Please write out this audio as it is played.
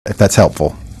that's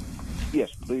helpful.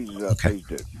 Yes, please, Okay. please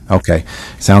do. Okay,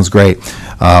 sounds great.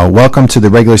 Welcome to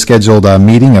the regular scheduled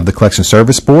meeting of the Collection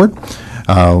Service Board.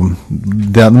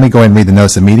 Let me go ahead and read the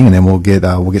notice of meeting, and then we'll get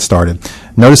started.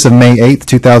 Notice of May 8th,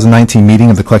 2019 meeting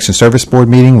of the Collection Service Board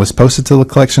meeting was posted to the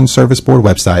Collection Service Board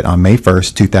website on May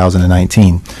 1st,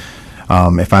 2019.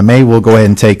 If I may, we'll go ahead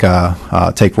and take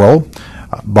roll.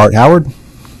 Bart Howard.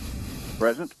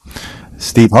 Present.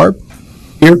 Steve Harp.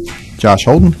 Here. Josh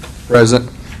Holden. Present.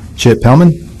 Chip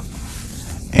Pellman.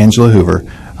 Angela Hoover.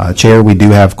 Chair, we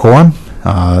do have quorum.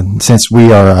 Since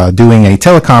we are doing a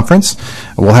teleconference,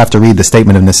 we'll have to read the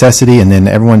statement of necessity, and then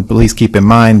everyone please keep in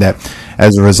mind that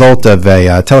as a result of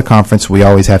a teleconference, we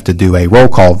always have to do a roll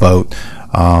call vote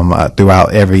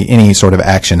throughout any sort of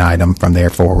action item from there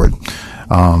forward.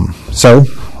 So,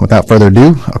 without further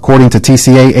ado, according to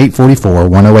TCA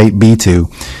 844-108B2,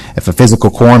 if a physical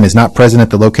quorum is not present at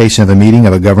the location of a meeting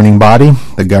of a governing body,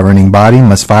 the governing body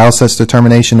must file such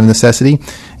determination of necessity,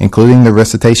 including the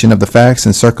recitation of the facts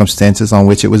and circumstances on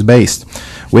which it was based,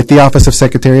 with the Office of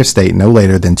Secretary of State no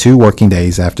later than 2 working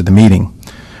days after the meeting.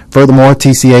 Furthermore,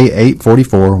 TCA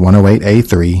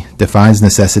 844-108A3 defines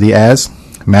necessity as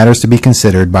matters to be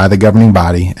considered by the governing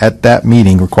body at that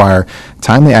meeting require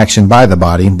timely action by the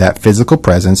body, that physical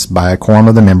presence by a quorum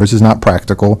of the members is not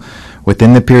practical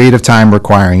within the period of time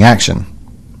requiring action,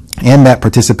 and that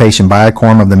participation by a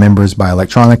quorum of the members by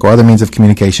electronic or other means of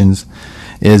communications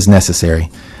is necessary.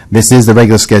 This is the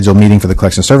regular scheduled meeting for the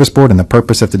Collection Service Board, and the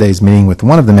purpose of today's meeting with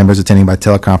one of the members attending by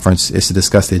teleconference is to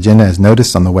discuss the agenda as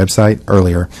noticed on the website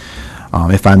earlier.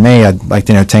 If I may, I'd like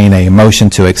to entertain a motion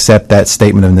to accept that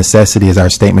statement of necessity as our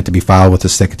statement to be filed with the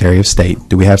Secretary of State.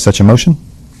 Do we have such a motion?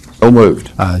 So moved.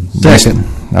 Second.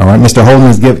 All right, Mr.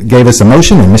 Holden gave us a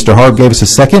motion, and Mr. Harb gave us a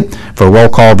second. For a roll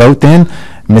call vote then,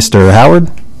 Mr.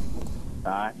 Howard?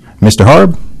 Aye. Mr.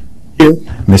 Harb? Here.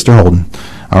 Mr. Holden?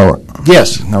 All right.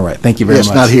 Yes. All right, thank you very Yes,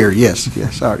 much. not here. Yes,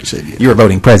 I already said yes. You were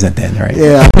voting present then, right?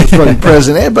 Yeah, I was voting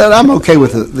president, but I'm okay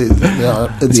with the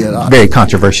Very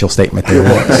controversial statement there.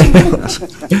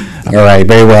 All right,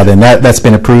 very well then. That's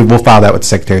been approved. We'll file that with the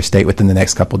Secretary of State within the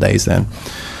next couple of days then.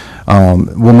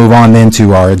 We'll move on then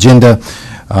to our agenda.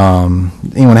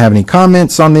 Anyone have any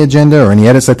comments on the agenda or any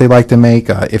edits that they'd like to make?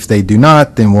 If they do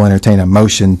not, then we'll entertain a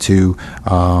motion to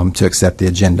accept the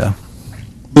agenda.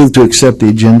 move to accept the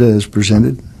agenda as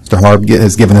presented. Mr. Harb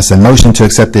has given us a motion to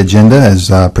accept the agenda as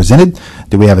presented.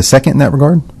 Do we have a second in that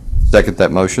regard? Second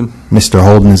that motion. Mr.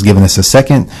 Holden has given us a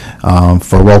second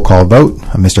for a roll call vote.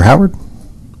 Mr. Howard?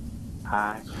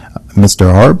 Aye.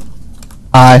 Mr. Harb?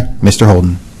 Aye. Mr.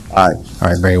 Holden? Aye. All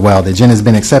right, very well. The agenda has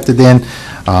been accepted then.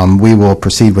 We will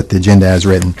proceed with the agenda as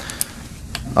written.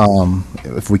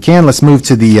 If we can, let's move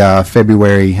to the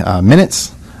February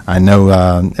minutes. I know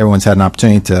everyone's had an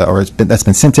opportunity to, or that's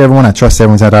been sent to everyone. I trust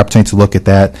everyone's had an opportunity to look at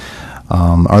that.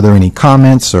 Are there any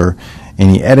comments or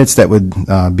any edits that would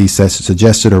be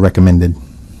suggested or recommended?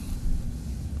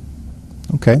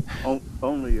 Okay.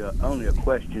 Only a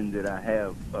question that I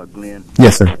have, Glenn.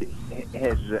 Yes, sir.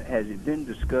 Has it been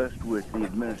discussed with the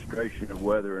administration of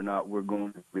whether or not we're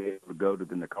going to be able to go to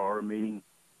the NACARA meeting?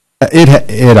 It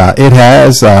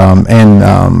has, and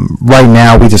right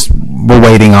now we're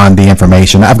waiting on the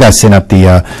information. I've got to send up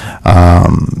the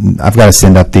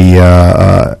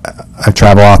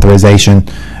travel authorization,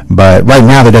 but right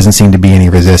now there doesn't seem to be any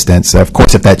resistance. Of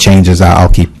course, if that changes, I'll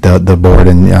keep the board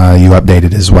and you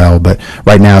updated as well. But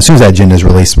right now, as soon as that agenda is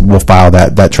released, we'll file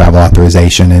that travel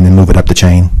authorization and then move it up the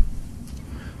chain.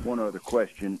 One other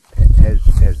question: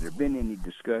 has there been any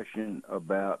discussion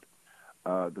about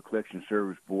the Collection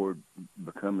Service Board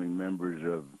becoming members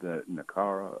of the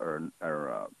NACARA or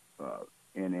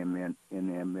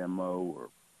NMMO or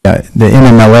the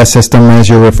NMLS system, as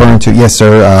you're referring to? Yes,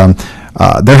 sir.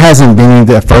 There hasn't been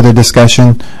any further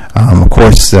discussion. Of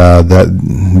course,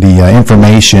 the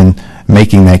information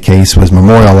making that case was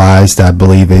memorialized, I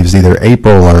believe it was either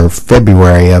April or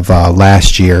February of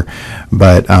last year,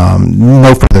 but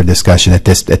no further discussion at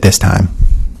this time.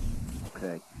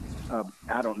 Okay.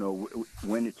 I don't know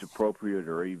when it's appropriate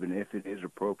or even if it is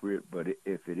appropriate, but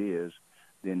if it is,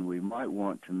 then we might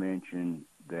want to mention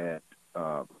that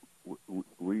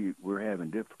we're having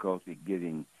difficulty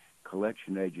getting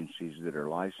collection agencies that are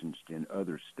licensed in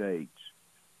other states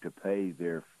to pay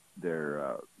their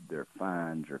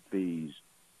fines or fees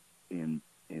in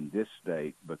this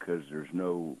state because there's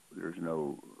no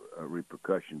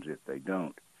repercussions if they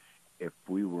don't. If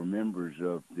we were members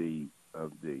of the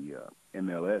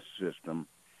MLS system,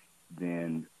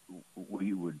 then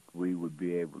we would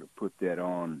be able to put that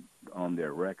on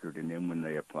their record, and then when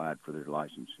they applied for their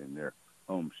license in their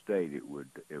home state, it would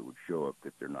show up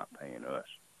that they're not paying us.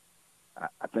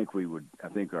 I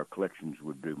think our our collections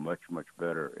would do much, much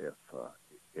better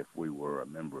if we were a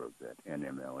member of that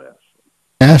NMLS.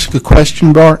 Ask a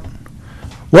question, Bart.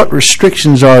 What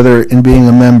restrictions are there in being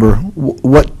a member?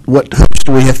 What hoops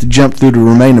do we have to jump through to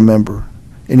remain a member?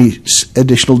 Any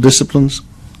additional disciplines?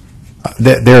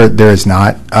 There is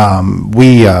not.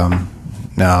 We,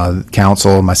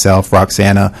 council, myself,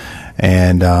 Roxana,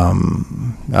 and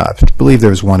I believe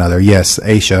there was one other. Yes,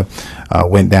 Aisha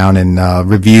went down and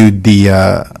reviewed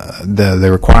the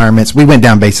requirements. We went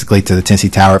down basically to the Tennessee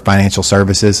Tower Financial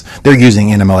Services. They're using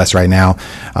NMLS right now.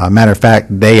 Matter of fact,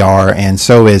 they are, and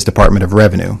so is Department of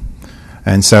Revenue.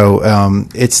 And so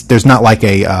there's not like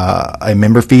a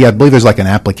member fee. I believe there's like an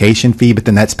application fee, but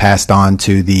then that's passed on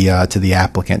to the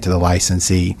applicant, to the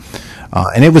licensee.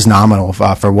 And it was nominal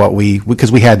for what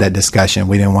because we had that discussion.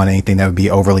 We didn't want anything that would be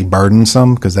overly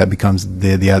burdensome, because that becomes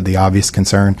the obvious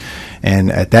concern.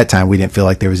 And at that time, we didn't feel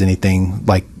like there was anything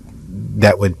like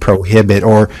that would prohibit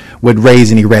or would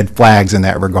raise any red flags in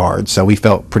that regard. So we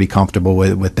felt pretty comfortable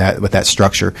with that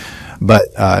structure. But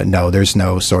no, there's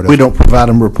no sort of. We don't provide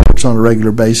them reports on a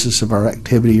regular basis of our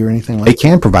activity or anything like They that.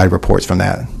 can provide reports from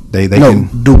that. They No,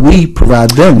 can. do we provide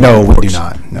them No, reports? we do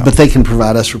not. No. But they can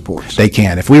provide us reports. They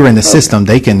can. If we were in the system,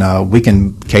 they can. We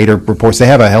can cater reports. They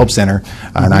have a help center,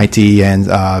 an IT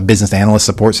and business analyst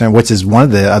support center, which is one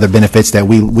of the other benefits that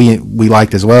we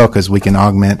liked as well, because we can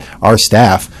augment our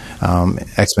staff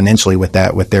exponentially with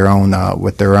that, with their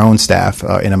own staff,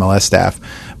 NMLS staff.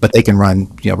 But they can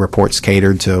run reports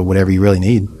catered to whatever you really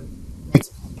need.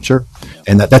 Sure.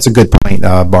 And that's a good point,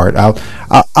 Bart.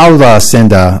 I'll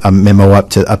send a memo up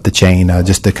the chain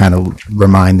just to kind of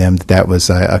remind them that was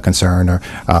a concern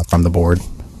from the board.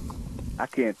 I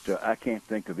can't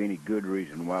think of any good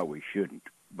reason why we shouldn't,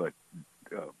 but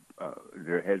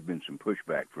there has been some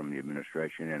pushback from the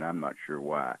administration, and I'm not sure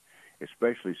why,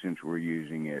 especially since we're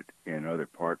using it in other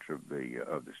parts of the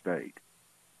state.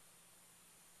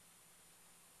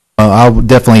 I'll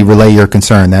definitely relay your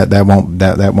concern. That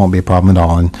won't be a problem at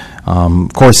all. And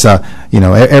of course,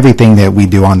 everything that we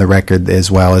do on the record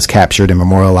as well is captured and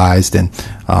memorialized and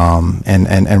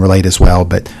relayed as well.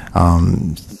 But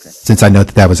since I know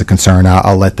that was a concern,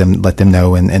 I'll let them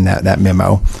know in that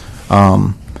memo.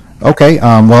 Okay.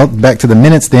 Well, back to the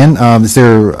minutes then. Is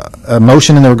there a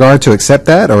motion in regard to accept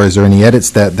that, or is there any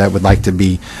edits that would like to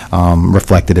be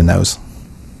reflected in those?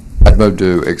 I'd move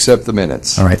to accept the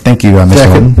minutes. All right, thank you, Mr.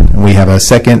 Second. Holden. We have a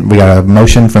second. We got a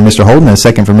motion from Mr. Holden and a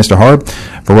second from Mr. Harb.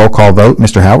 For roll call vote,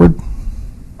 Mr. Howard?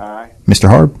 Aye. Mr.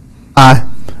 Harb? Aye.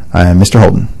 And Mr.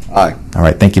 Holden? Aye. All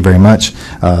right, thank you very much.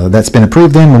 That's been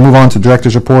approved then. We'll move on to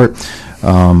director's report.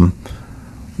 One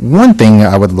thing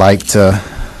I would like to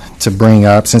bring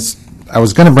up, since I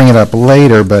was going to bring it up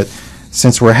later, but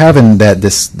since we're having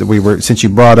since you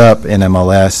brought up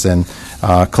NMLS and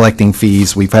collecting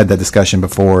fees, we've had that discussion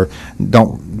before.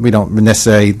 We don't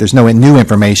necessarily, there's no new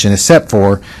information except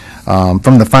for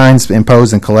from the fines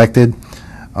imposed and collected,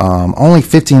 only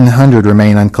 1,500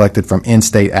 remain uncollected from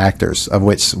in-state actors, of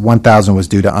which 1,000 was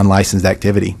due to unlicensed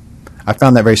activity. I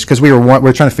found that because we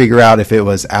were trying to figure out if it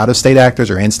was out-of-state actors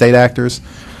or in-state actors.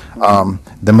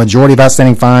 The majority of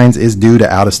outstanding fines is due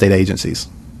to out-of-state agencies.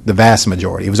 The vast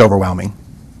majority. It was overwhelming.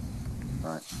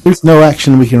 There's no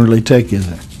action we can really take, is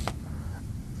there,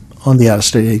 on the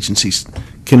out-of-state agencies?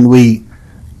 Can we,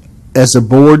 as a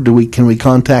board, can we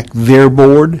contact their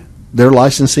board, their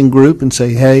licensing group, and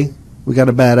say, hey, we got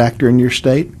a bad actor in your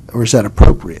state, or is that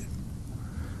appropriate?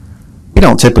 We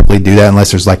don't typically do that unless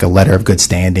there's like a letter of good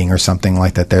standing or something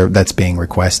like that that's being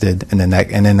requested, and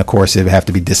then of course it would have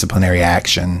to be disciplinary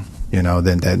action.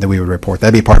 Then we would report.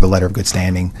 That'd be part of a letter of good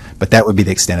standing, but that would be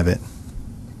the extent of it.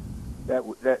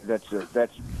 That's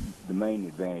the main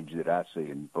advantage that I see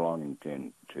in belonging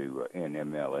to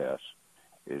NMLS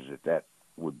is that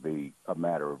would be a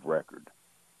matter of record,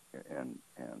 and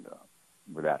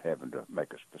without having to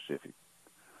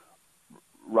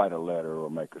write a letter or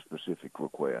make a specific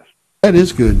request. That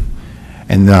is good.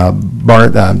 And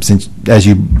Bart, since as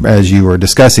you were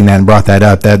discussing that and brought that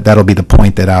up, that'll be the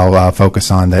point that I'll focus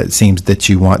on. That seems that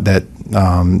you want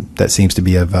that seems to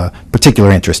be of particular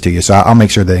interest to you. So I'll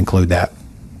make sure to include that.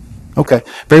 Okay,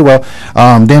 very well.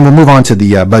 Then we'll move on to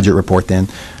the budget report. Then,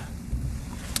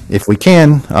 if we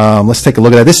can, let's take a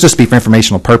look at that. This will just be for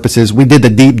informational purposes. We did the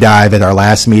deep dive at our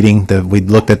last meeting. We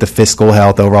looked at the fiscal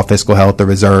health, overall fiscal health, the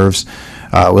reserves.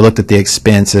 We looked at the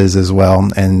expenses as well,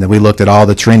 and we looked at all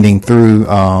the trending through,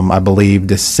 I believe,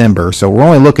 December. So we're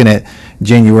only looking at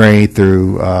January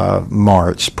through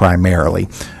March primarily.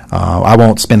 I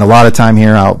won't spend a lot of time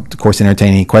here. I'll, of course,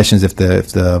 entertain any questions if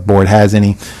the board has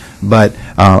any. But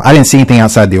I didn't see anything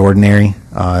outside the ordinary.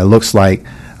 It looks like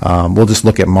we'll just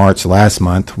look at March last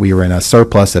month. We were in a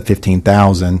surplus of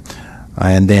 15,000,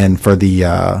 and then for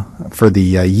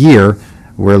the year,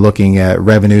 we're looking at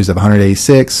revenues of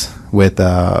 186 with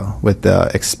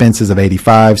expenses of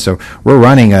 85. So we're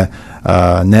running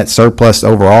a net surplus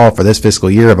overall for this fiscal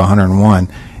year of 101.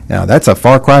 Now that's a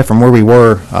far cry from where we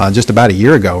were just about a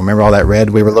year ago. Remember all that red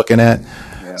we were looking at?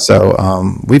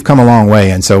 So we've come a long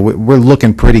way, and so we're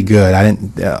looking pretty good. I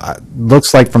didn't.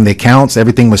 Looks like from the accounts,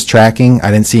 everything was tracking.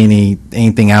 I didn't see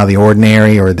anything out of the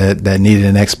ordinary or that needed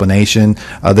an explanation,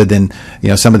 other than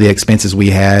some of the expenses we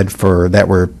had that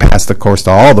were passed, of course,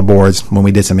 to all the boards when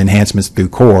we did some enhancements through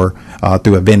core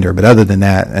through a vendor. But other than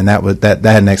that, and that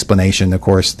had an explanation, of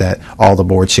course, that all the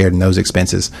boards shared in those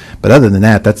expenses. But other than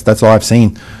that, that's all I've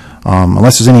seen.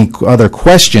 Unless there's any other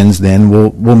questions, then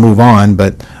we'll move on.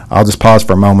 But I'll just pause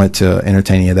for a moment to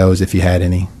entertain any of those if you had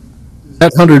any.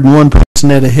 That 101%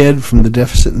 net ahead from the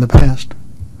deficit in the past,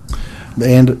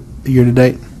 and year to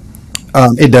date.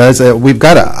 It does. We've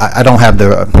got I don't have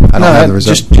the. I don't have the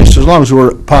reserve. Just as long as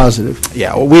we're positive.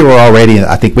 Yeah, well, we were already.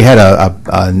 I think we had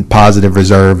a positive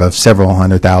reserve of several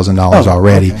 $100,000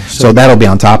 already. Okay. So that'll be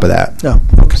on top of that. Oh,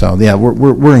 okay. So yeah,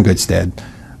 we're in good stead.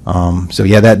 So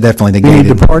yeah, that definitely We need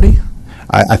negated. to party.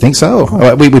 I think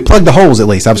so. We plugged the holes at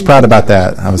least. I was proud about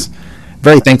that. I was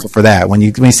very thankful for that. When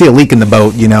you see a leak in the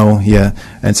boat, yeah.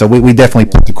 And so we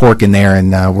definitely put the cork in there,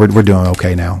 and we're doing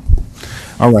okay now.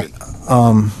 All right.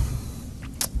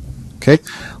 Okay.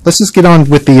 Let's just get on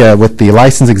with the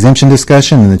license exemption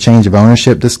discussion and the change of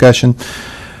ownership discussion.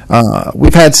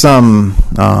 We've had some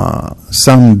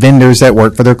vendors that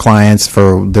work for their clients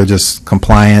they're just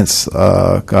compliance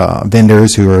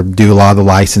vendors who do a lot of the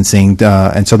licensing,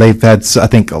 and so they've had, I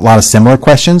think, a lot of similar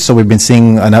questions. So we've been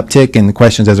seeing an uptick in the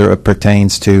questions as it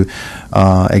pertains to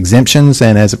exemptions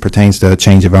and as it pertains to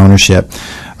change of ownership.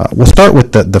 We'll start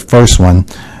with the first one.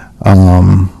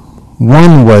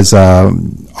 One was,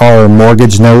 are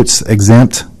mortgage notes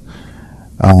exempt?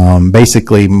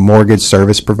 Basically, mortgage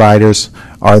service providers,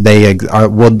 would they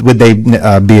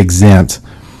be exempt?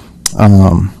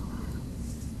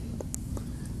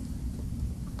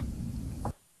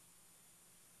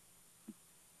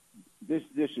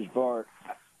 This is Bart.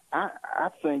 I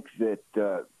think that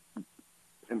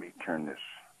let me turn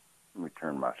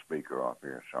my speaker off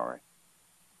here. Sorry.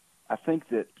 I think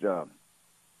that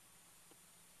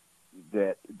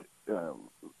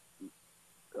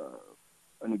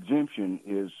an exemption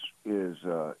is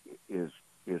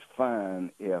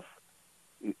fine if.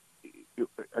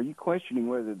 Are you questioning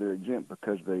whether they're exempt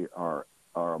because they are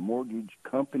a mortgage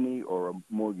company or a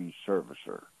mortgage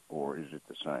servicer, or is it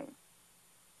the same?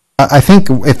 I think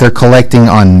if they're collecting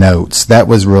on notes, that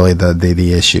was really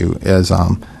the issue. Is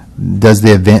does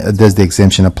the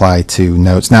exemption apply to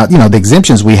notes? Now, the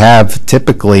exemptions we have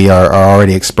typically are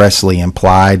already expressly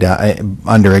implied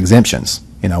under exemptions.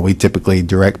 We typically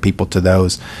direct people to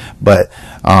those, but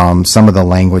some of the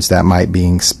language that might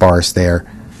be sparse there.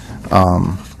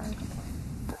 Well,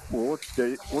 what's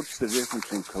the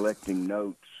difference in collecting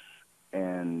notes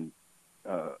and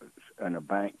a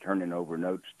bank turning over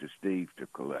notes to Steve to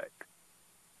collect?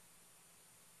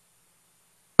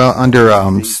 Well, under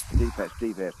Steve has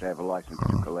to have a license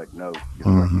to collect notes, just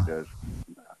like he does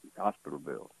hospital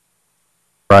bills.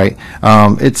 Right.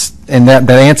 And that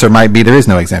answer might be there is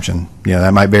no exemption.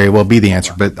 That might very well be the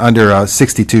answer. But under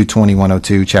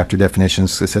 62-2102 chapter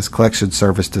definitions, it says collection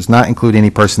service does not include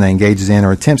any person that engages in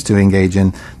or attempts to engage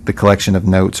in the collection of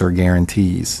notes or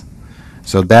guarantees.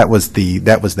 So that was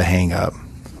the hang up.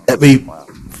 That be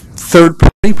third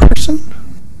party person?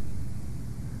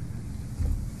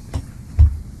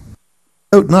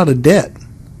 Note, not a debt.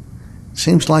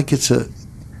 Seems like it's the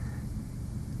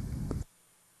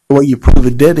way you prove a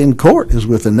debt in court is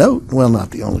with a note. Well,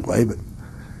 not the only way, but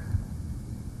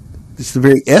it's the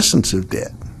very essence of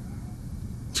debt.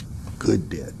 It's good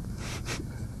debt.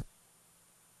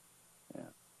 Yeah.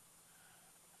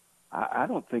 I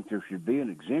don't think there should be an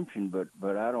exemption,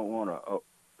 but I don't want to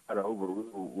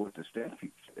overrule what the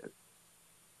statute says.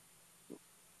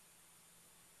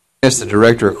 Ask the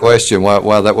director a question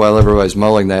while everybody's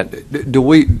mulling that.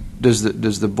 Does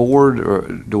the board, or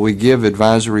do we give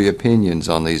advisory opinions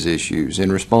on these issues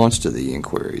in response to the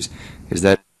inquiries? Is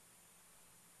that?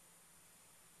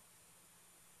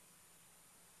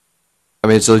 I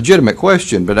mean, it's a legitimate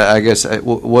question, but I guess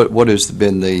what has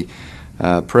been the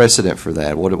precedent for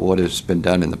that? What has been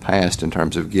done in the past in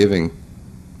terms of giving?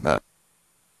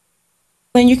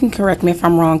 Glenn, you can correct me if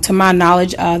I'm wrong. To my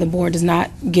knowledge, the board does not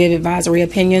give advisory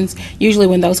opinions. Usually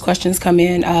when those questions come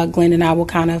in, Glenn and I will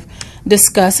kind of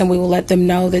discuss, and we will let them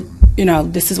know that,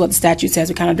 this is what the statute says.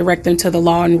 We kind of direct them to the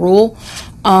law and rule.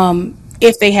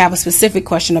 if they have a specific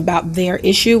question about their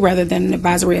issue rather than an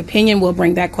advisory opinion, we'll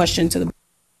bring that question to the.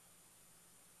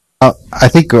 I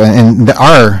think in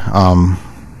our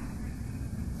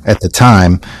at the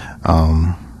time,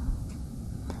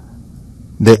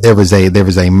 there was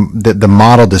the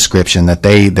model description that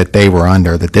they were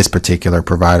under, that this particular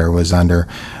provider was under.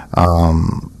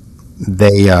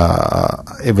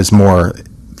 It was more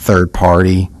third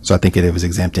party, so I think it was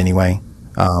exempt anyway.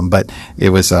 But it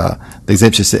was the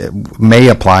exemption may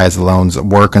apply as the loans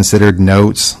were considered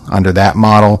notes under that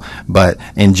model, but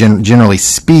generally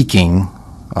speaking,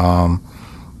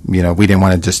 we didn't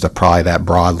want to just apply that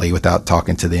broadly without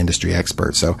talking to the industry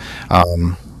experts. So,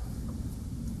 I'll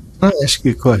ask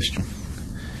you a question.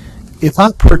 If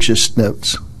I purchased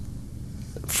notes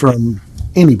from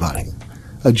anybody,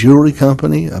 a jewelry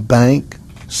company, a bank,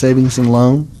 savings and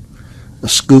loan, a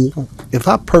school, if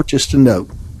I purchased a note,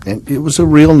 and it was a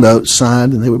real note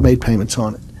signed and they would made payments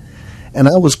on it, and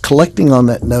I was collecting on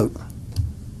that note,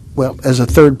 well, as a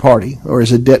third party or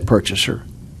as a debt purchaser,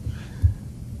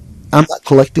 I'm not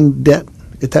collecting debt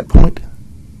at that point?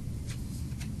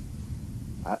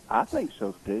 I think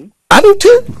so, Steve. I do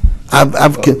too.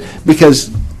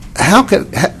 Because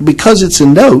because it's a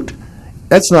note,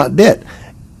 that's not debt.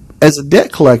 As a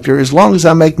debt collector, as long as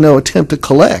I make no attempt to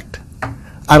collect,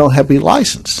 I don't have to be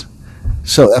licensed.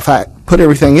 So if I put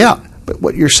everything out, but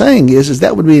what you're saying is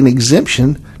that would be an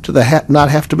exemption to the not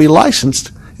have to be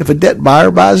licensed if a debt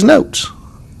buyer buys notes.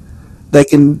 They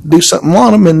can do something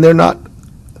on them, and they're not.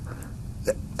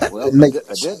 Well, a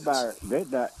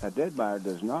debt buyer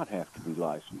does not have to be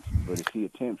licensed, but if he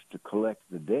attempts to collect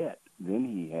the debt, then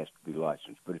he has to be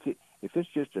licensed. But if it's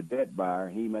just a debt buyer,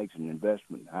 he makes an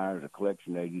investment, hires a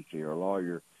collection agency or a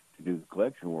lawyer to do the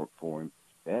collection work for him,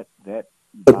 that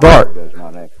But buyer Bart, does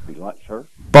not have to be licensed. Sir?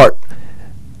 Bart,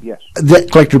 Yes. a debt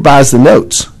collector buys the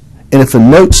notes, and if a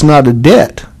note's not a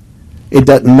debt, it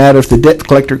doesn't matter if the debt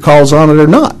collector calls on it or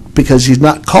not, because he's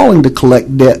not calling to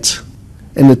collect debts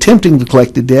and attempting to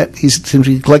collect a debt. He's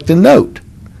attempting to collect a note.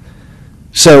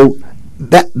 So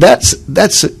that's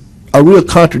a real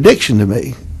contradiction to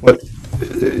me.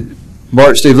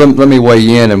 Bart, Steve, let me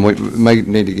weigh in, and we may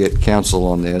need to get counsel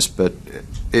on this, but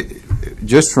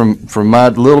just from my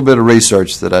little bit of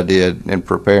research that I did in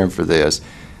preparing for this,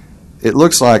 it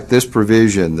looks like this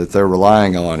provision that they're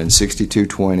relying on in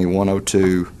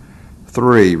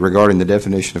 6220-102-3 regarding the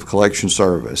definition of collection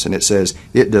service, and it says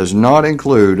it does not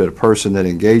include a person that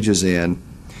engages in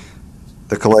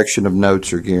the collection of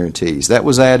notes or guarantees. That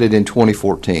was added in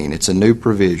 2014. It's a new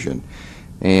provision,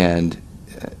 and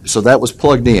so that was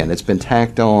plugged in. It's been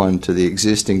tacked on to the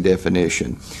existing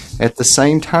definition. At the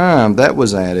same time, that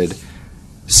was added,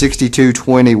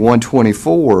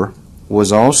 6220-124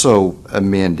 was also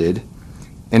amended,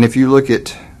 and if you look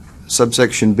at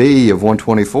subsection B of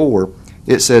 124,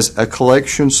 it says a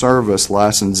collection service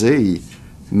licensee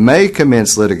may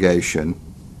commence litigation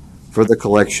for the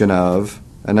collection of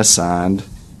an assigned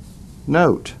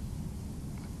note.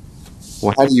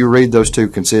 Well, how do you read those two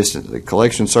consistently?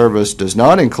 Collection service does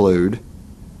not include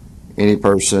any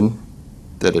person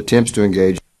that attempts to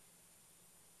engage.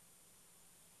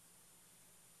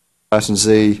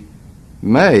 Licensee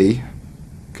may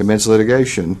commence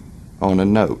litigation on a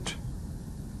note.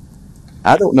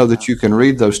 I don't know that you can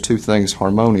read those two things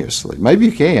harmoniously. Maybe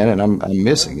you can, and I'm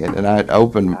missing it, and I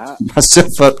open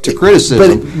myself up to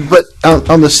criticism. But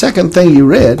on the second thing you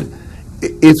read,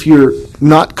 if you're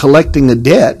not collecting a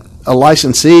debt, a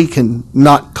licensee can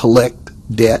not collect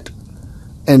debt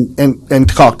and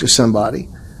talk to somebody.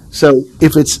 So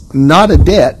if it's not a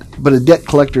debt, but a debt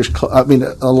collector's,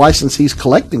 a licensee's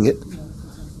collecting it,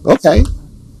 okay.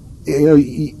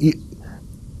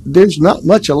 There's not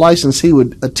much a licensee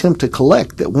would attempt to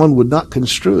collect that one would not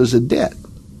construe as a debt,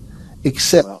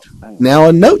 except now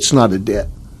a note's not a debt.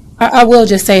 I will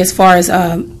just say, as far as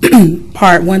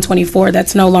Part 124,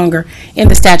 that's no longer in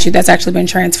the statute. That's actually been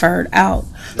transferred out.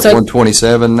 So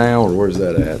 127 now, or where's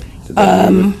that at?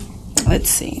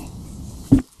 Let's see.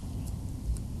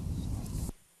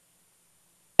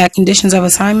 Conditions of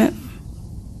assignment?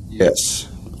 Yes.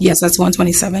 Yes, that's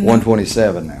 127 now.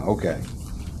 127 now, okay.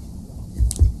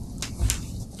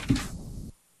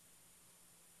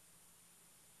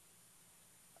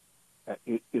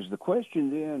 Is the question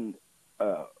then,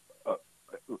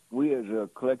 we as a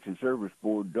collection service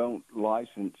board don't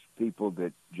license people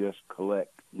that just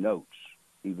collect notes,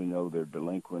 even though they're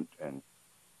delinquent and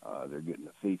they're getting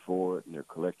a fee for it and they're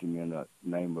collecting in the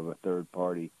name of a third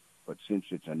party. But since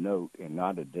it's a note and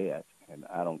not a debt, and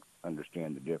I don't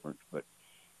understand the difference, but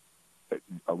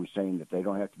are we saying that they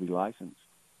don't have to be licensed?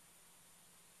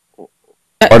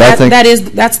 But I think-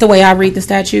 That's the way I read the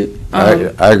statute. I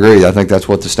agree. I think that's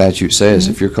what the statute says.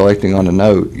 If you're collecting on a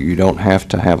note, you don't have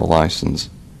to have a license.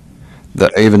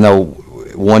 Even though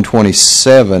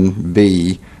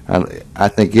 127B, I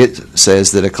think it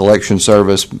says that a collection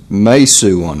service may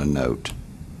sue on a note.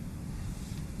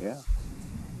 Yeah.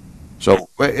 So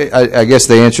I guess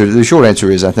the short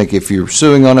answer is I think if you're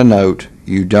suing on a note,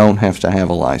 you don't have to have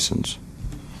a license.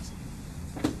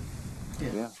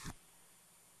 Yeah.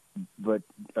 But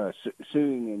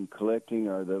suing and collecting,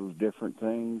 are those different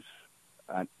things?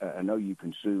 I know you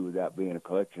can sue without being a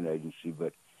collection agency,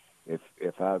 but if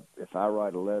I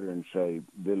write a letter and say,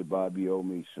 Billy Bob, you owe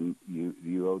me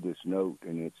you owe this note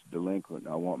and it's delinquent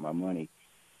and I want my money,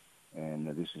 and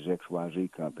this is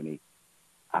XYZ company,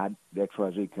 the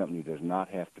XYZ company does not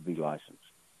have to be licensed.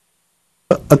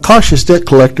 A cautious debt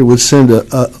collector would send a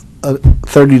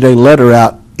 30-day letter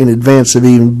out in advance of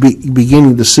even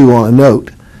beginning to sue on a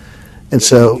note. And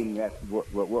so,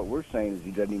 what we're saying is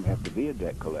he doesn't even have to be a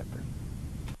debt collector.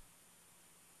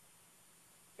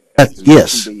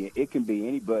 yes. It can be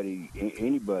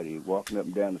anybody walking up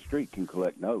and down the street can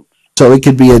collect notes. So it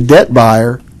could be a debt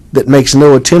buyer that makes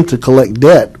no attempt to collect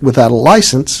debt without a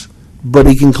license, but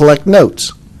he can collect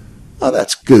notes. Oh,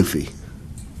 that's goofy.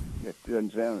 It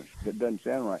doesn't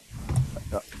sound right.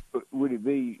 Would it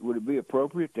be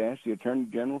appropriate to ask the Attorney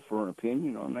General for an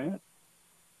opinion on that?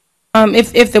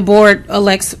 If the board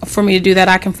elects for me to do that,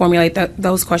 I can formulate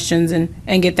those questions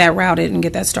and get that routed and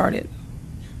get that started.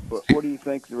 What do you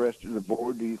think, the rest of the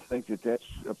board? Do you think that that's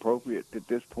appropriate at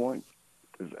this point?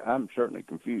 Because I'm certainly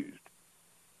confused.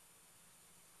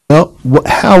 Well,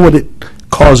 how would it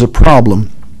cause a problem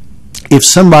if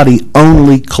somebody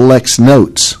only collects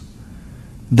notes?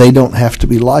 They don't have to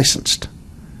be licensed.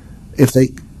 If they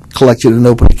collected an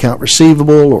open account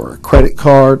receivable or a credit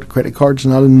card's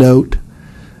not a note.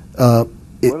 Well,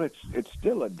 it's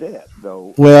still a debt,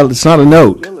 though. Well, it's not a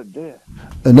note. It's still a debt.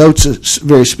 A note's a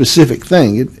very specific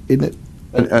thing, isn't it?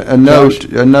 A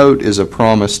note is a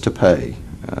promise to pay.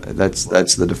 That's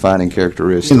the defining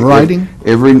characteristic. In writing?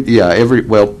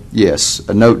 Yes,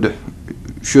 a note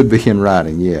should be in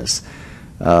writing. Yes,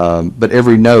 but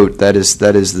every note, that is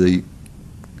the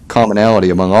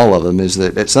commonality among all of them, is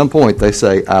that at some point they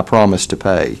say, "I promise to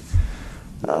pay."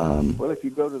 Well, if you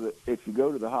go to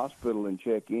the hospital and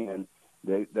check in,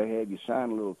 they have you sign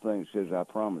a little thing that says, "I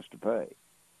promise to pay."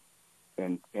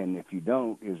 And if you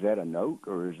don't, is that a note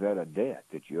or is that a debt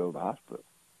that you owe the hospital?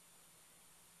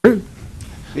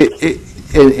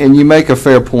 And you make a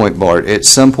fair point, Bart. At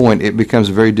some point, it becomes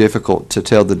very difficult to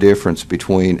tell the difference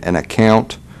between an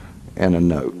account and a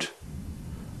note.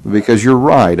 Because you're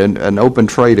right, an open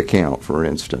trade account, for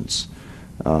instance,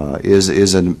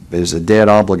 is a debt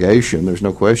obligation. There's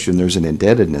no question there's an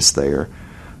indebtedness there.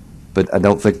 But I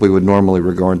don't think we would normally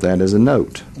regard that as a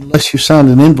note. Unless you signed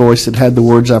an invoice that had the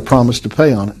words "I promise to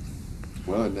pay" on it,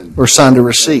 or signed a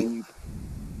receipt.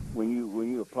 When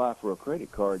you apply for a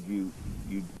credit card, you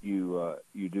do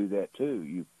that too.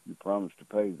 You promise to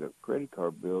pay the credit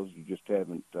card bills. You just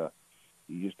haven't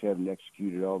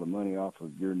executed all the money off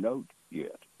of your note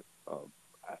yet.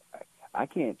 I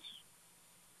can't.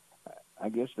 I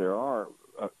guess there are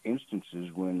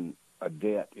instances when a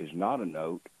debt is not a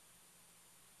note.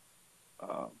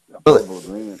 Verbal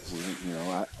agreement,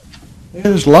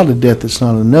 There's a lot of debt that's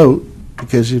not a note,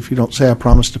 because if you don't say "I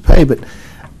promise to pay," but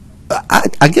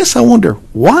I guess I wonder,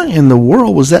 why in the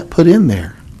world was that put in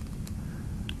there?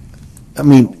 I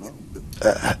mean,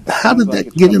 how did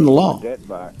that get in the law? It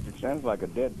sounds like a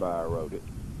debt buyer wrote it.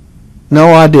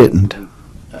 No, I didn't.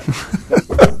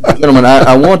 Gentlemen,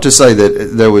 I want to say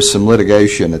that there was some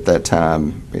litigation at that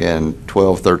time in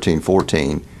 12, 13,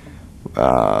 14.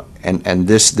 And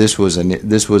this was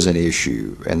an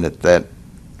issue, and that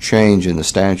change in the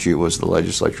statute was the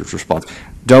legislature's response.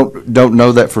 Don't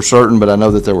know that for certain, but I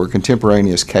know that there were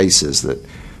contemporaneous cases that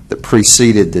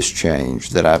preceded this change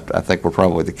that I think were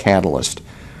probably the catalyst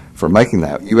for making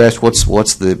that. You asked what's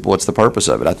the purpose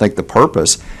of it? I think the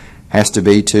purpose has to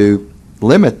be to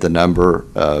limit the number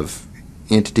of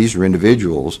entities or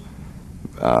individuals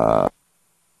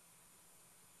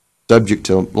subject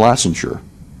to licensure.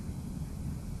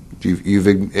 You've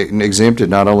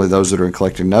exempted not only those that are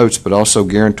collecting notes, but also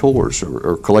guarantors,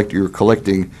 or you're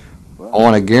collecting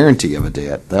on a guarantee of a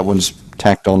debt. That one's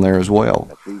tacked on there as well.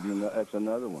 That's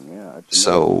another one, yeah. It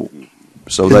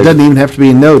doesn't even have to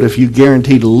be a note. If you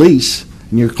guaranteed a lease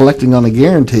and you're collecting on a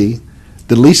guarantee,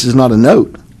 the lease is not a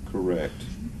note. Correct.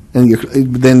 And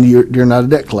then you're not a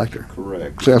debt collector.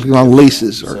 Correct. Collecting on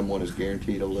leases. Someone is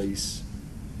guaranteed a lease.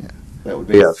 That would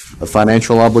be a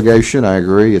financial obligation. I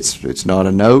agree. It's not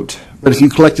a note. But if you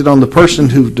collected on the person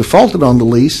who defaulted on the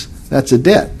lease, that's a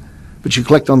debt. But you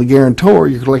collect on the guarantor,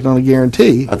 you're collecting on a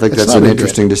guarantee. I think It's that's not an a debt.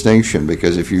 interesting distinction,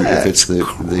 because if it's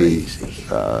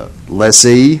the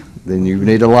lessee, then you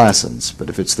need a license. But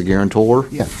if it's the guarantor,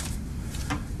 Yeah.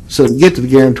 So to get to the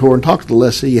guarantor and talk to the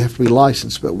lessee, you have to be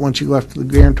licensed. But once you go after the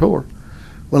guarantor,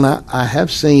 well, I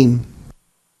have seen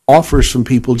offers from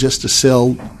people just to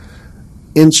sell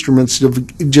instruments,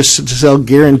 just to sell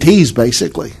guarantees,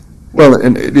 basically. well,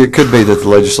 and it could be that the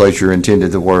legislature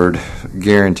intended the word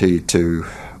guarantee to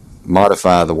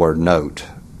modify the word note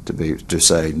to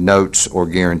say notes or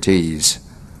guarantees,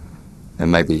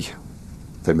 and maybe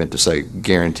they meant to say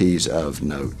guarantees of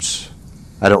notes.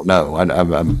 I don't know.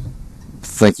 I'm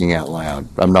thinking out loud.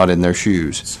 I'm not in their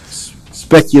shoes.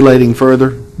 Speculating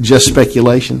further, just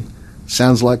speculation,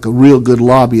 sounds like a real good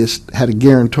lobbyist had a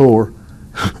guarantor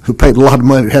who paid a lot of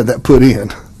money to have that put in.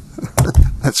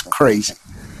 That's crazy.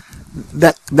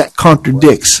 That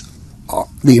contradicts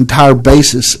the entire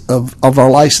basis of our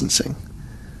licensing.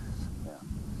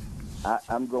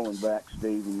 I'm going back,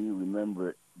 Steve, and you remember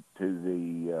it, to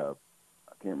the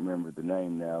I can't remember the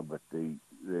name now, but the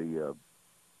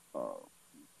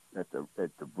at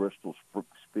the Bristol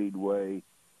Speedway.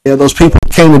 Yeah, those people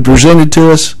came and presented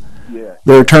to us. Yeah,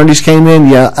 Their attorneys came in.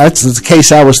 Yeah, that's the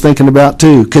case I was thinking about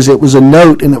too, because it was a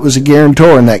note and it was a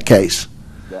guarantor in that case.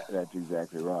 that's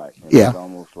exactly right. And Yeah. It's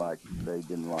almost like they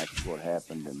didn't like what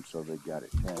happened, and so they got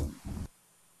it changed.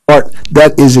 Bart,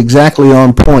 that is exactly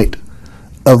on point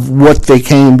of what they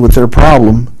came with their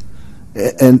problem,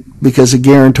 and because the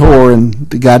guarantor and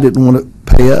the guy didn't want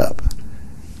to pay up.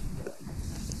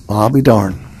 Well, I'll be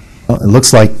darned. Well, it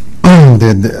looks like,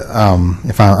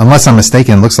 unless I'm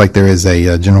mistaken, it looks like there is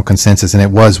a general consensus, and it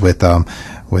was with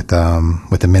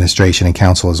administration and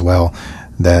council as well,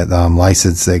 that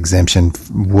license exemption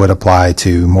would apply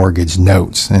to mortgage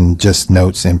notes, and just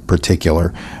notes in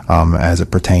particular, as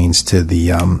it pertains to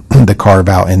the carve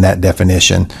out in that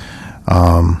definition.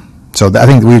 So I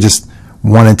think we just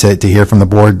wanted to hear from the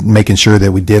board, making sure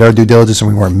that we did our due diligence and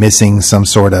we weren't missing some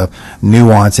sort of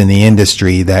nuance in the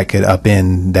industry that could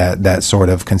upend that sort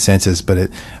of consensus.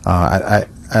 But I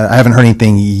haven't heard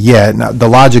anything yet. Now, the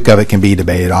logic of it can be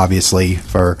debated, obviously,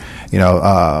 for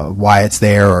why it's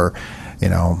there, or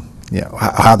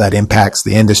how that impacts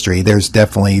the industry. There's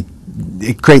definitely,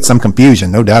 it creates some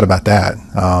confusion, no doubt about that.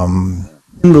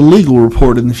 In the legal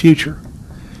report in the future,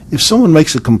 if someone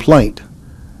makes a complaint,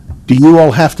 do you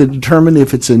all have to determine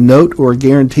if it's a note or a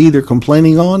guarantee they're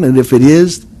complaining on? And if it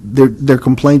is, their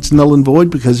complaint's null and void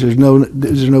because there's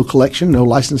no collection, no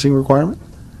licensing requirement?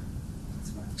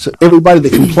 So everybody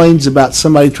that complains about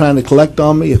somebody trying to collect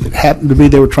on me, if it happened to be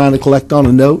they were trying to collect on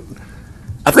a note?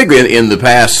 I think in the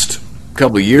past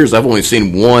couple of years, I've only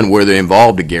seen one where they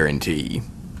involved a guarantee.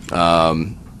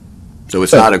 So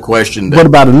it's not a question What that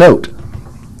about a note?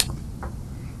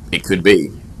 it could be,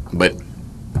 but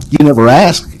You never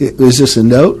ask, is this a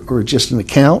note or just an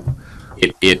account?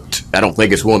 I don't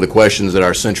think it's one of the questions that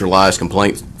our centralized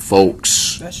complaint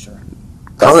folks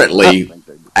currently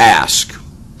ask.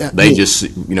 They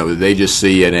just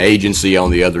see an agency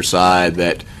on the other side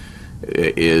that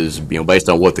is, based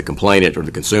on what the complainant or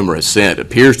the consumer has sent,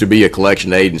 appears to be a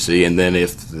collection agency, and then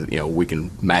if, we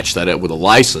can match that up with a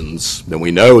license, then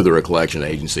we know they're a collection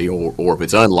agency, or if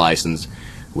it's unlicensed,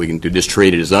 we can just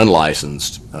treat it as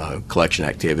unlicensed collection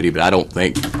activity. But I don't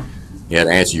think, to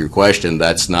answer your question,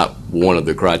 that's not one of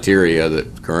the criteria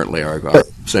that currently are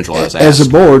centralized As asks. a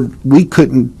board, we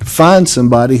couldn't find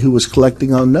somebody who was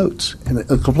collecting on notes and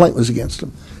a complaint was against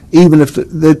them, even if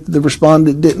the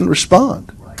respondent didn't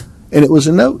respond and it was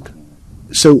a note.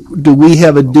 So do we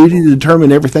have a duty to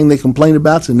determine everything they complain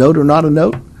about is a note or not a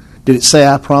note? Did it say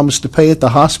I promised to pay at the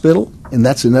hospital and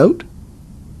that's a note?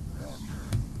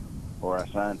 Or I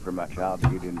signed for my child to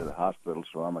get into the hospital,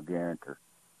 so I'm a guarantor.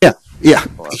 Yeah.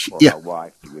 Or Yeah. my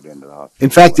wife to get into the hospital. In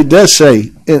fact, it does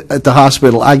say at the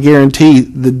hospital, I guarantee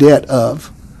the debt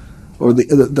of, or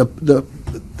the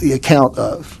account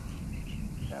of.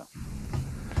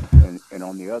 And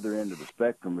on the other end of the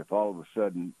spectrum, if all of a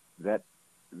sudden that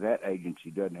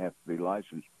agency doesn't have to be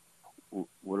licensed,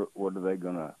 what are they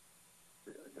going to,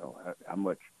 how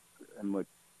much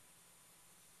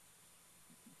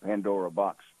Pandora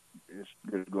box is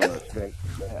going to escape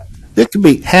from that? There could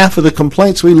be half of the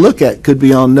complaints we look at could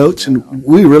be on notes, and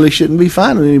we really shouldn't be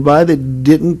finding anybody that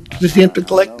didn't attempt to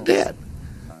collect the debt.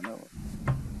 I know.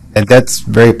 And that's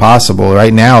very possible.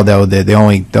 Right now, though, the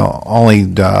only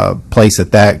place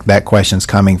that question's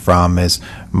coming from is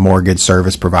mortgage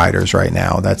service providers. Right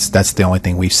now, that's the only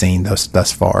thing we've seen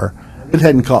thus far. It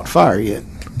hadn't caught fire yet.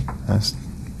 That's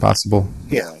possible.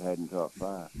 Yeah. I hadn't caught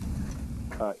fire.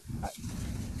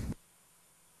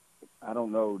 I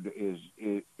don't know. Is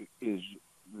it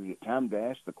time to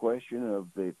ask the question of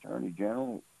the Attorney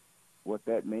General what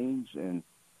that means, and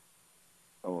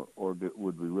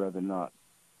would we rather not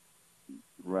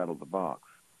rattle the box?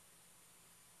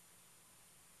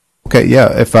 Okay, yeah.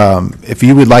 If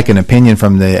you would like an opinion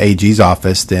from the AG's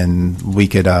office, then we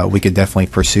could definitely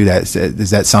pursue that. Is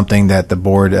that something that the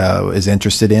board is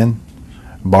interested in,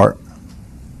 Bart?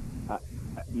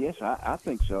 Yes, I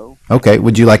think so. Okay.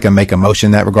 Would you like to make a motion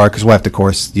in that regard? Because we'll have to, of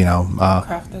course,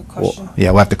 Craft the question.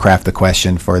 we'll have to craft the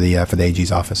question for the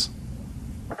AG's office.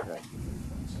 Okay.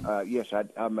 Yes,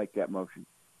 I'll make that motion.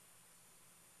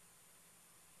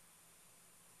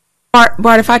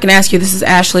 Bart, if I can ask you, this is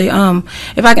Ashley.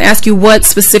 If I can ask you, what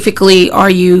specifically are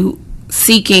you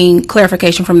seeking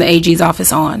clarification from the AG's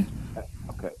office on?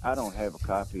 Okay, I don't have a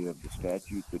copy of the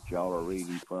statute that y'all are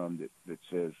reading from that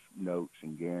says notes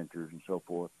and guarantors and so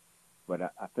forth, but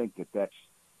I think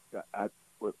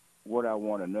what I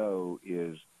want to know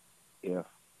is if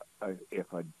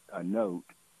a note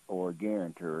or a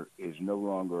guarantor is no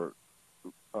longer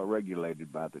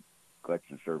regulated by the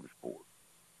Collection Service Board.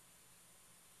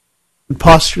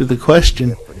 Posture the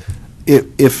question: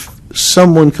 if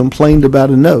someone complained about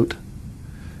a note,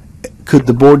 could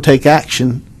the board take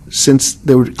action since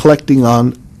they were collecting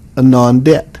on a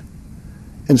non-debt,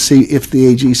 and see if the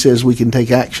AG says we can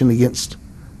take action against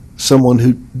someone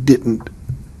who didn't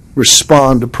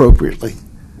respond appropriately?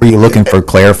 Were you looking for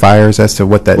clarifiers as to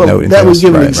what that note entails? That would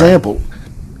give an Right. example.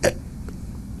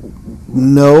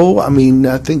 No, I mean,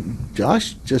 I think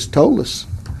Josh just told us.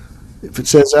 If it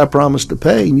says I promise to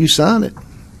pay and you sign it,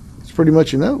 it's pretty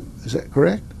much a note. Is that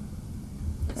correct?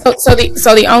 So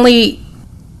the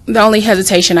only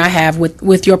hesitation I have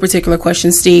with your particular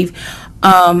question, Steve,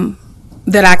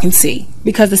 that I can see,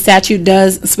 because the statute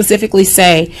does specifically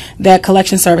say that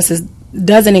collection services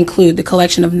doesn't include the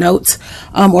collection of notes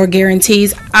or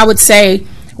guarantees. I would say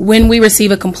when we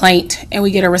receive a complaint and we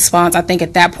get a response, I think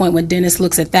at that point when Dennis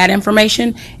looks at that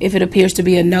information, if it appears to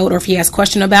be a note or if he has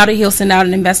question about it, he'll send out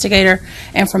an investigator,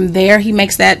 and from there he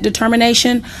makes that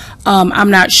determination. I'm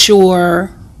not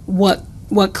sure what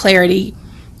clarity,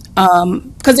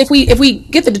 because if we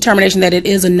get the determination that it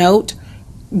is a note,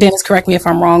 Dennis, correct me if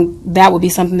I'm wrong, that would be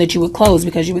something that you would close,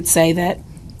 because you would say that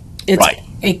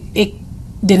it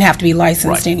didn't have to be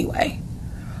licensed anyway.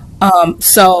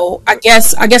 So I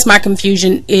guess my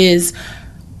confusion is,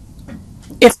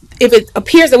 if it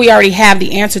appears that we already have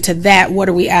the answer to that, what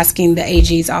are we asking the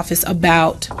AG's office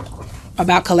about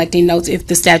collecting notes if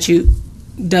the statute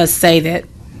does say that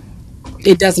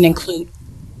it doesn't include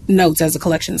notes as a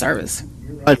collection service?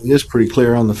 Right, it is pretty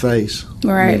clear on the face.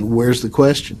 Right. I mean, where's the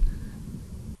question?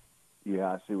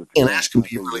 Yeah, I see what Can't you're ask him, saying.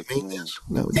 do you really mean this?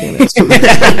 No, we can't ask him.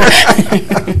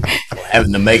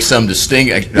 Having to make some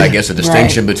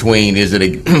distinction between is it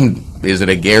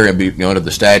a guarantee under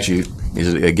the statute?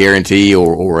 Is it a guarantee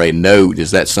or a note?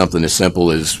 Is that something as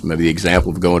simple as maybe the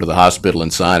example of going to the hospital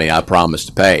and signing I promise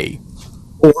to pay?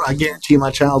 Or I guarantee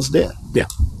my child's death. Yeah.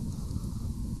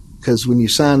 Because when you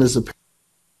sign as a parent,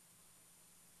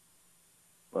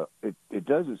 Well, it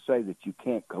doesn't say that you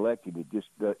can't collect it. It just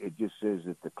says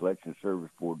that the Collection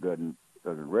Service Board doesn't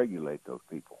regulate those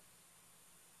people.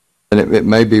 And it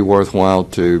may be worthwhile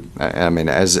to, I mean,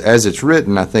 as it's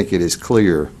written, I think it is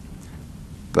clear,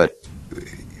 but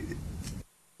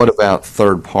what about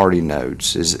third-party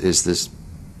notes? Is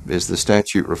the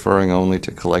statute referring only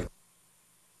to collect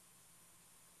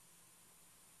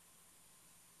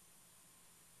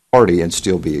party and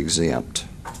still be exempt?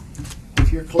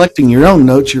 if you're collecting your own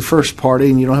notes, you're first party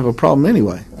and you don't have a problem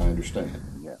anyway. I understand.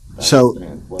 Yeah. So,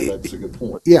 Well, that's a good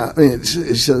point. yeah, I mean,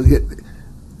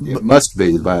 It must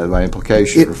be by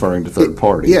implication referring to third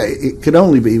party. Yeah, it could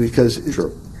only be because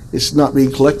it's not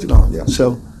being collected on. Yeah.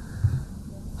 So,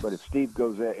 But if Steve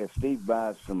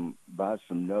buys some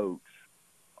notes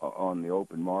on the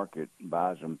open market and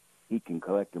buys them, he can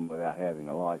collect them without having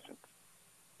a license.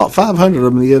 bought 500 of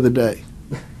them the other day,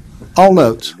 all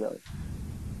notes. There you go.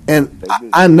 And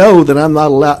I know that I'm not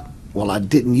allowed. Well, I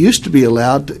didn't used to be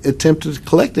allowed to attempt to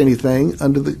collect anything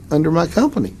under my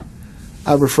company.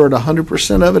 I referred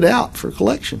 100% of it out for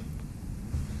collection.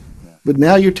 But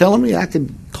now you're telling me I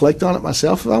could collect on it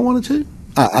myself if I wanted to?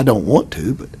 I don't want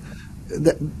to, but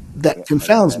that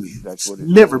confounds me. That's It's what it's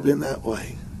never saying. been that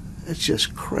way. It's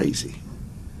just crazy.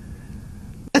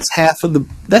 That's half of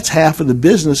the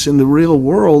business in the real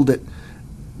world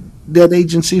that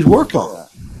agencies work on.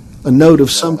 A note of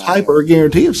some type or a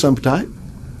guarantee of some type.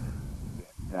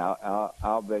 Now,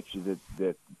 I'll bet you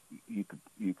that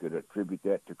you could attribute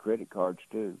that to credit cards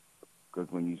too, because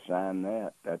when you sign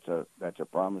that, that's a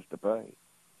promise to pay.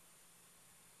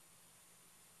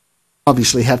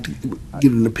 obviously have to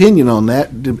get an opinion on that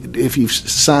if you've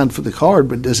signed for the card,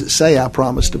 but does it say I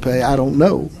promise to pay? I don't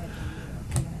know.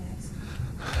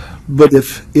 But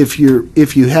if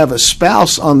you have a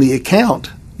spouse on the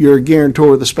account, you're a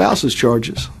guarantor of the spouse's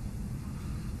charges.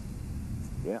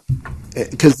 Yeah.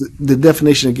 Because the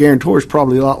definition of guarantor is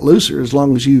probably a lot looser. As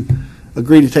long as you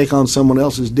agree to take on someone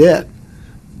else's debt,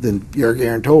 then you're a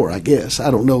guarantor, I guess. I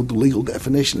don't know the legal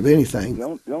definition of anything.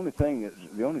 The only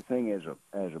thing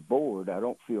as a board, I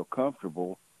don't feel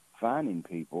comfortable fining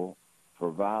people for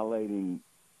violating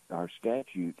our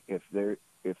statute if they're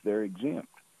exempt,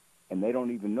 and they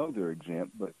don't even know they're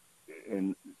exempt.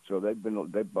 And so they've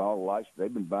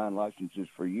been buying licenses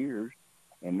for years,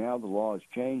 and now the law has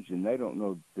changed, and they don't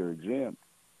know they're exempt.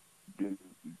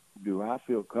 Do I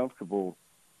feel comfortable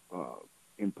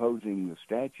imposing the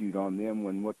statute on them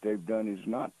when what they've done is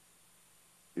not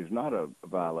a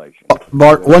violation?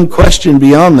 Bart, one question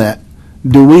beyond that.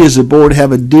 Do we as a board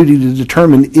have a duty to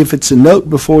determine if it's a note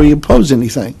before we impose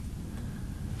anything?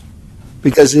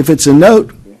 Because if it's a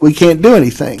note, we can't do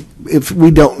anything. If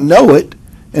we don't know it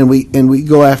and we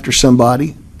go after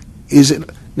somebody,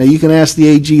 now you can ask the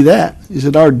AG that. Is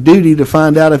it our duty to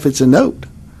find out if it's a note?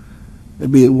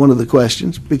 That'd be one of the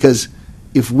questions, because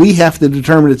if we have to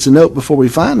determine it's a note before we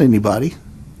find anybody,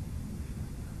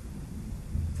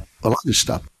 well, I'll just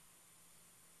stop.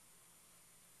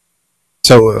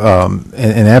 So, in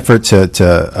an effort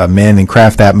to amend and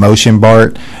craft that motion,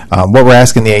 Bart, what we're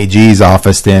asking the AG's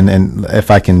office then, and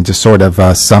if I can just sort of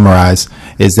summarize,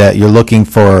 is that you're looking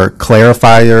for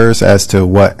clarifiers as to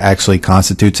what actually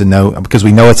constitutes a note, because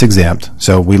we know it's exempt.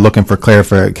 So we're looking for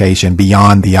clarification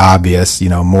beyond the obvious,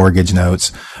 mortgage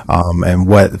notes, and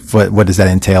what does that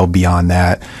entail beyond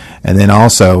that? And then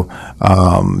also,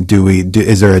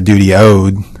 is there a duty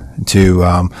owed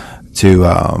to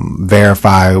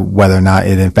verify whether or not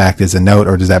it in fact is a note,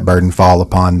 or does that burden fall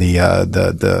upon the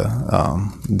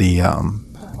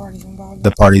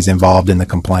parties involved in the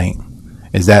complaint?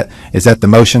 Is that the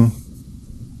motion?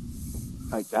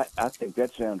 I think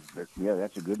that sounds,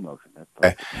 that's a good motion.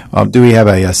 Okay. Do we have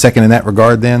a second in that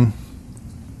regard then?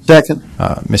 Second.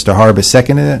 Mr. Harb has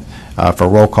seconded it for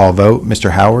roll call vote.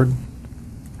 Mr. Howard?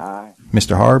 Aye.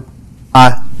 Mr. Harb?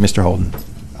 Aye. Mr. Holden?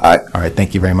 Aye. All right,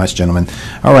 thank you very much, gentlemen.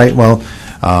 All right, well,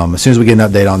 as soon as we get an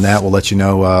update on that, we'll let you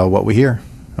know what we hear.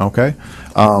 Okay,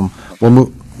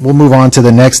 we'll move on to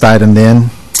the next item then.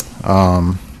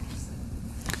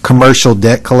 Commercial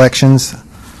debt collections.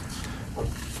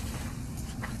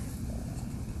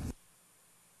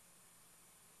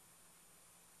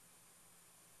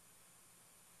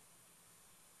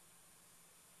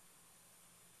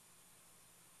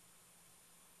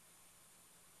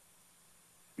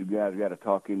 You guys got to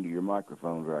talk into your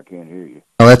microphones or I can't hear you.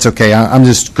 Oh, that's okay. I'm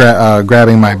just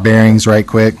grabbing my bearings right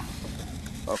quick.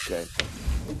 Okay.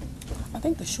 I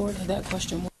think the short of that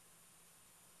question was,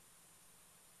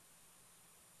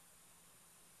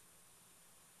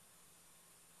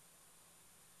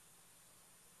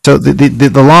 So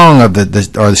the long of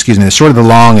the short of the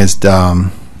long is,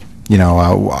 our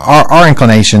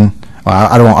inclination.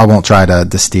 Well, I won't try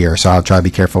to steer, so I'll try to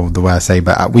be careful with the way I say.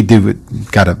 But we do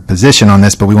got a position on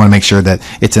this, but we want to make sure that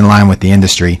it's in line with the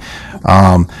industry.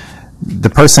 The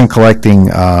person collecting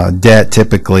debt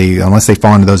typically, unless they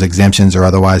fall into those exemptions or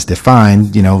otherwise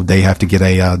defined, they have to get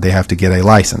a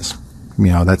license.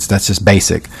 That's just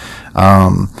basic.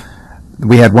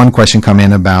 We had one question come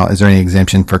in about, is there any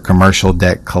exemption for commercial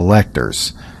debt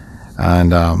collectors?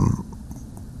 And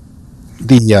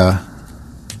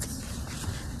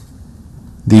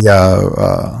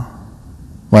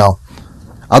well,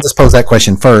 I'll just pose that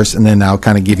question first, and then I'll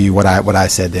kind of give you what I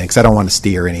said then, because I don't want to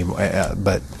steer anyway.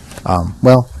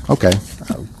 Well, okay.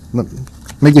 Let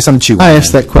me get something to chew on. I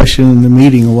asked that question in the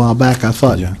meeting a while back. I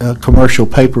thought commercial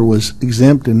paper was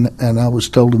exempt, and I was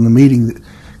told in the meeting that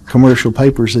commercial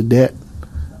paper is a debt,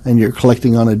 and you're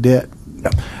collecting on a debt.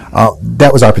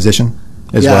 That was our position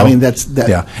as well. I mean, that's that.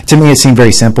 Yeah, to me it seemed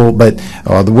very simple, but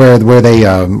where they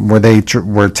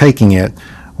were taking it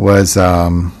was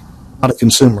Not a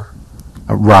consumer.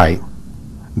 right.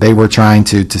 They were trying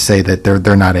to say that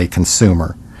they're not a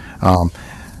consumer,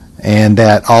 and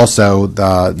that also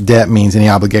debt means any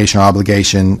obligation or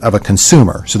obligation of a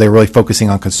consumer. So they're really focusing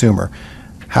on consumer.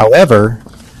 However,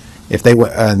 if they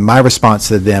my response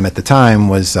to them at the time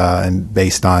was, and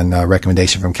based on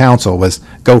recommendation from counsel, was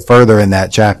go further in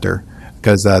that chapter,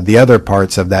 because the other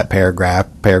parts of that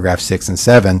paragraph 6 and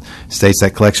 7, states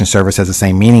that collection service has the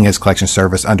same meaning as collection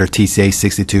service under TCA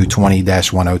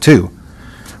 6220-102.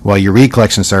 Well, you read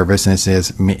collection service, and it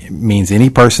says means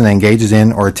any person that engages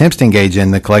in or attempts to engage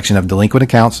in the collection of delinquent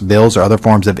accounts, bills, or other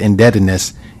forms of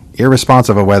indebtedness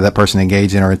irresponsive of whether that person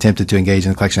engaged in or attempted to engage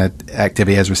in the collection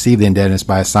activity has received the indebtedness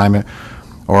by assignment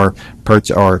or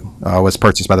was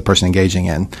purchased by the person engaging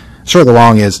in. Short of the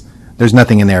long is there's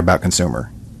nothing in there about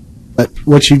consumer. But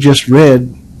what you just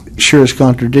read sure is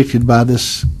contradicted by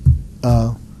this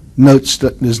notes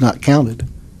that is not counted.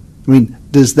 I mean,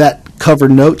 does that cover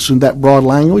notes in that broad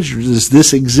language, or does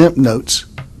this exempt notes?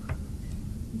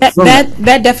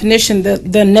 That definition,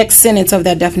 the next sentence of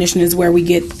that definition is where we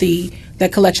get the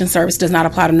collection service does not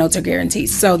apply to notes or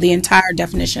guarantees. So the entire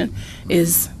definition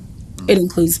it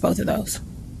includes both of those.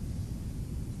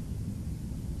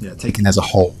 Yeah, taken as a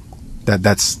whole.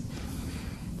 That's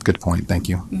a good point. Thank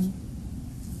you.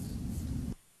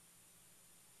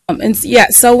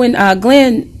 So when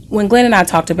Glenn and I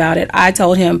talked about it, I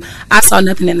told him I saw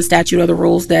nothing in the statute or the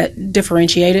rules that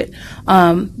differentiated,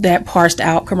 that parsed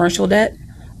out commercial debt.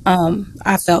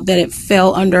 I felt that it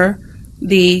fell under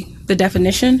the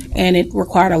definition and it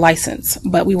required a license,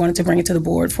 but we wanted to bring it to the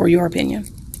board for your opinion.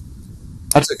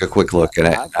 I took a quick look, and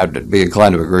I'd be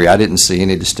inclined to agree. I didn't see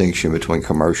any distinction between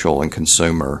commercial and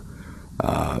consumer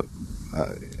under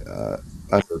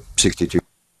 62.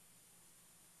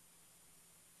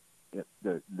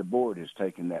 The board has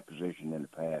taken that position in the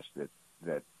past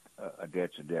that a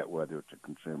debt's a debt, whether it's a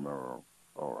consumer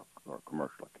or a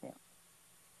commercial account.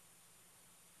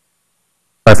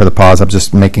 Sorry for the pause. I'm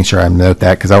just making sure I note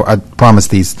that because I promised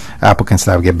these applicants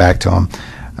that I would get back to them.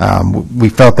 We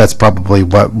felt that's probably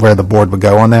where the board would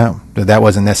go on that. That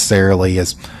wasn't necessarily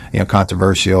as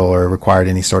controversial or required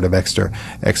any sort of extra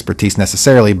expertise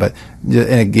necessarily. But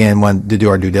and again, when to do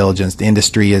our due diligence, the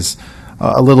industry is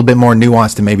a little bit more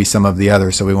nuanced than maybe some of the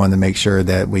others. So we wanted to make sure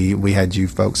that we had you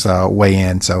folks weigh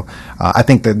in. So I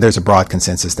think that there's a broad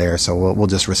consensus there. So we'll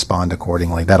just respond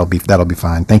accordingly. That'll be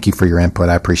fine. Thank you for your input.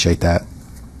 I appreciate that.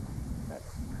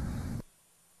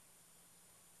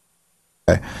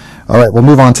 Okay. All right, we'll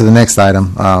move on to the next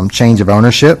item, change of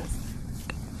ownership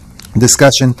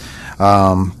discussion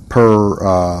per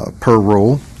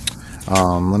rule.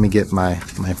 Let me get my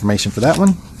information for that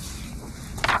one.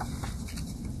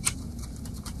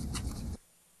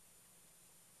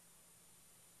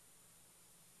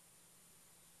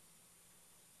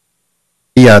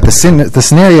 Yeah, the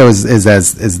scenario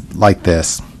is like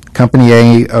this. Company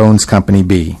A owns Company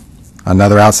B.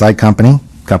 Another outside company,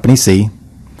 Company C,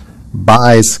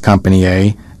 buys Company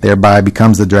A, thereby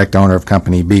becomes the direct owner of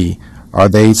Company B. Are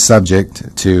they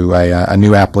subject to a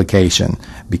new application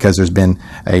because there's been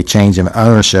a change of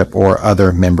ownership or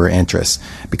other member interests?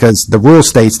 Because the rule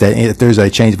states that if there's a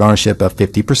change of ownership of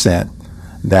 50%,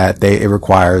 that it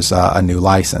requires a new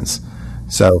license.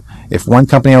 So if one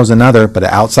company owns another, but an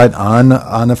outside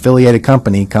unaffiliated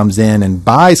company comes in and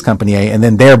buys Company A and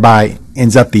then thereby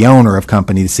ends up the owner of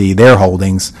Company C, their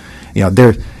holdings,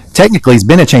 there technically has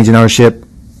been a change in ownership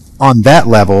on that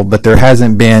level, but there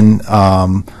hasn't been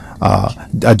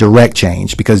a direct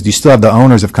change because you still have the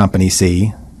owners of Company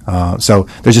C. So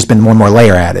there's just been one more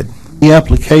layer added. The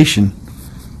application,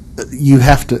 you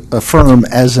have to affirm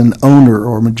as an owner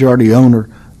or majority owner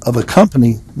of a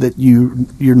company that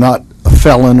you're not a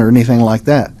felon or anything like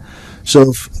that.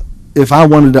 So if I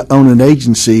wanted to own an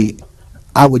agency,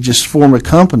 I would just form a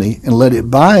company and let it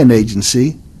buy an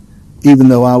agency, even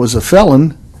though I was a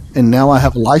felon, and now I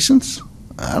have a license?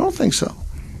 I don't think so.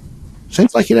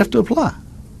 Seems like you'd have to apply.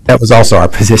 That was also our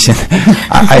position.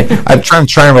 I'm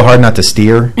trying real hard not to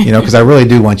steer, because I really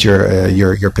do want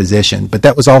your position. But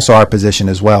that was also our position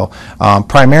as well,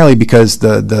 primarily because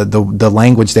the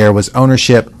language there was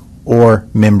ownership or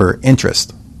member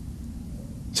interest.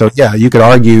 So yeah, you could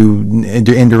argue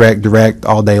indirect, direct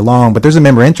all day long, but there's a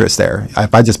member interest there.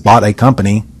 If I just bought a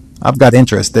company, I've got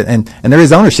interest, and there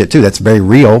is ownership too. That's very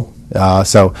real.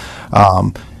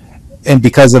 And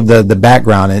because of the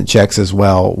background and checks as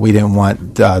well, we didn't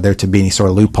want there to be any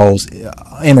sort of loopholes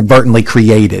inadvertently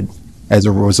created as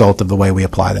a result of the way we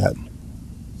apply that.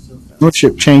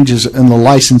 Ownership changes in the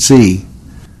licensee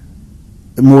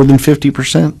more than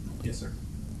 50%? Yes, sir.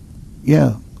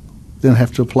 Yeah, then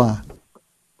have to apply.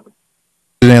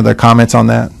 Any other comments on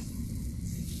that?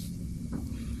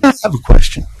 I have a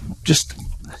question. Just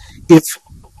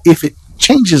if it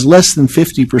changes less than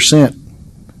 50%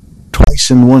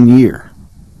 twice in 1 year,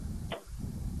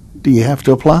 do you have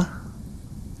to apply?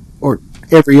 Or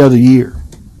every other year?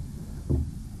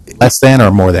 Less than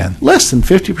or more than? Less than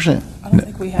 50%. I don't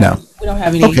think we have. No. We don't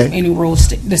have any rules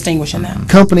distinguishing that.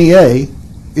 Company A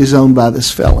is owned by this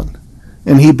felon,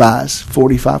 and he buys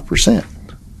 45%.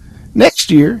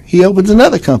 Next year, he opens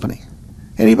another company,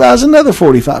 and he buys another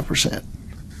 45%.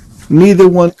 Neither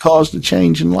one caused a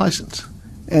change in license,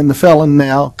 and the felon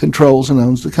now controls and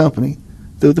owns the company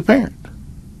through the parent.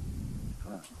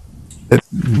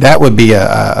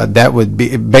 That would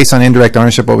be based on indirect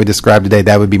ownership, what we described today,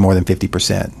 that would be more than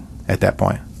 50% at that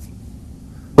point.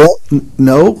 Well,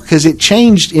 no, because it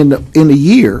changed in a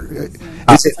year.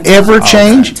 Does it ever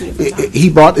change? He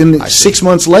bought in 6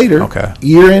 months later. Okay.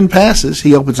 Year end passes.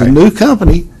 He opens a new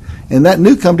company, and that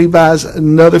new company buys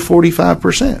another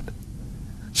 45%.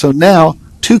 So now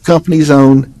 2 companies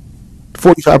own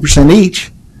 45%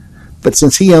 each. But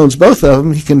since he owns both of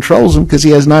them, he controls them because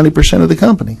he has 90% of the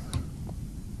company.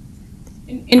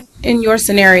 In your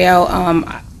scenario,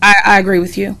 I agree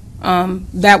with you.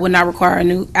 That would not require a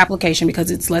new application because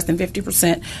it's less than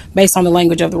 50% based on the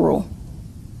language of the rule.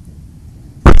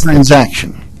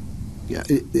 Transaction. Yeah,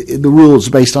 the rule is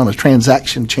based on a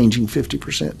transaction changing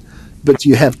 50%. But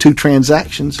you have 2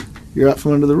 transactions, you're out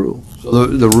from under the rule. So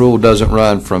the rule doesn't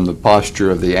run from the posture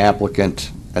of the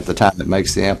applicant at the time it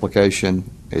makes the application?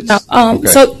 No, Okay.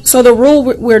 so the rule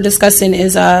we're discussing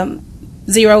is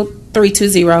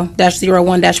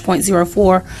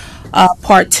 0320-01-.04,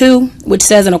 Part 2, which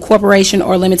says in a corporation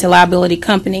or limited liability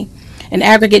company, an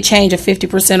aggregate change of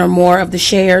 50% or more of the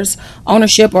shares,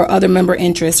 ownership, or other member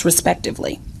interests,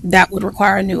 respectively. That would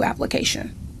require a new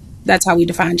application. That's how we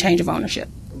define change of ownership.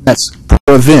 That's per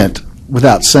event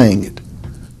without saying it.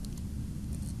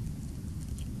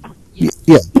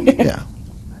 Yeah.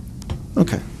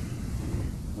 Okay.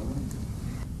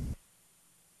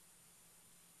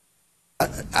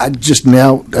 I just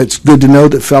now, it's good to know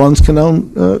that felons can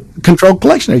own controlled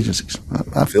collection agencies.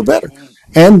 I feel better.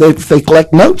 And if they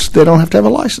collect notes, they don't have to have a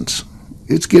license.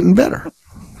 It's getting better.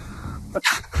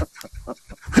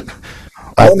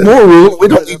 One more rule we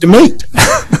don't need to meet.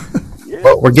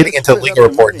 Well, we're getting into the legal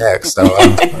report next. So,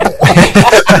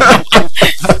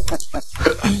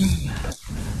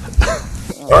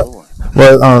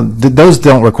 those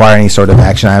don't require any sort of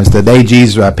action items. The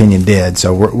AG's opinion did,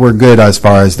 so we're good as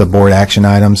far as the board action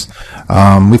items.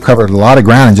 We've covered a lot of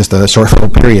ground in just a short little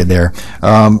period there.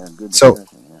 So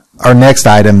our next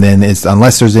item then is,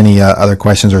 unless there's any other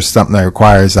questions or something that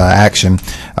requires action,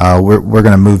 we're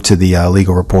going to move to the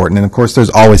legal report. And then, of course,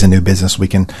 there's always a new business. We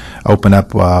can open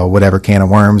up whatever can of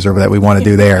worms or that we want to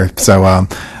do there. So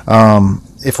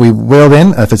if we will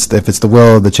then, if it's the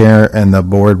will of the chair and the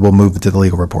board, we'll move to the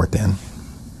legal report then.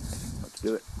 Let's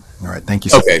do it. All right, thank you,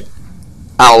 sir. Okay.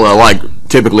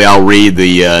 Typically I'll read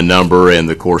the number and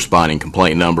the corresponding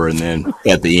complaint number, and then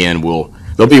at the end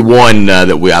there'll be one that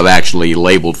I've actually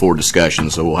labeled for discussion,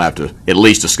 so we'll have to at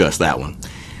least discuss that one.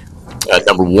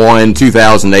 Number 1,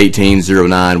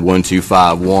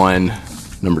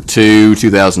 2018-09-1251. Number 2,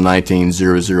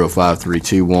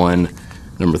 2019-005321.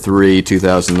 Number 3,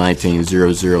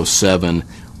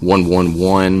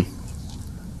 2019-007-111.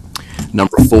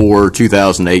 Number 4,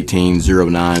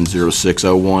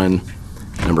 2018-09-0601.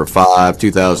 Number 5,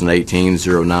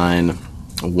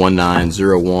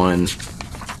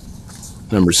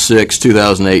 2018-09-1901. Number 6,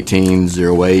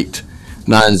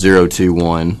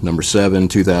 2018-08-9021. Number 7,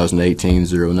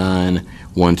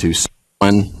 2018-09-127.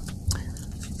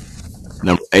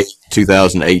 Number 8,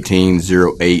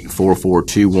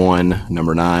 2018-08-4421.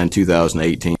 Number 9,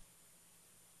 2018-71.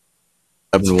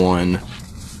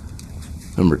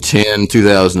 Number 10,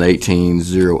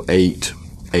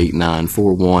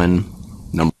 2018-08-8941.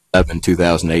 Number 11,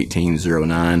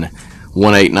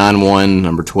 2018-09-1891.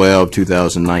 Number 12,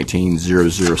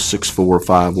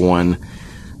 2019-006451.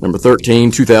 Number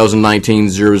 13,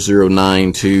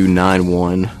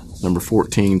 2019-009291. Number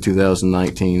 14,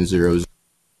 2019-0091.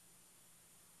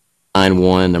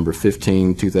 Number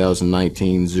 15,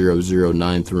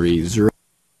 2019-0093.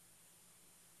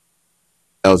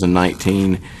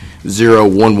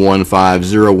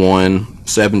 2019-011501.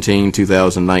 17,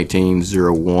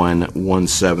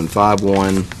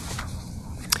 2019-011751.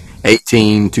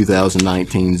 18,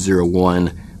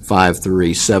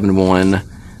 2019-015371.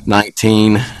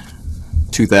 19,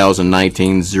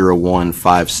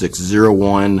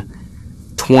 2019-015601.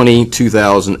 20,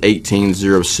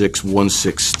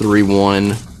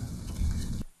 2018-061631.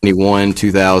 21,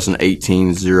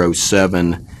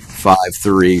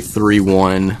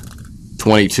 2018-075331.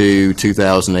 22,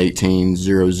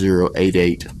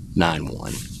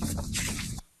 2018-008891.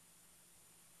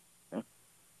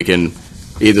 We can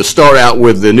either start out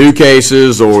with the new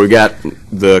cases, or we got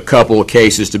the couple of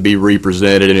cases to be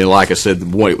represented, and like I said,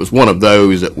 it was one of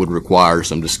those that would require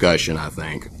some discussion, I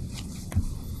think.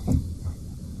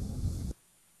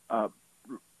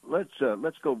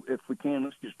 Let's go, if we can.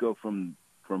 Let's just go from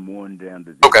 1 down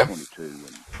to Okay. 22.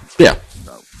 Yeah.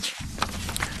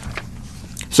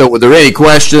 So were there any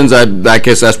questions? I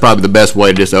guess that's probably the best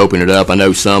way to just open it up. I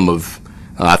know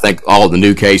I think all of the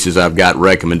new cases I've got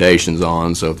recommendations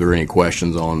on, so if there are any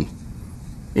questions on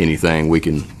anything, we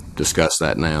can discuss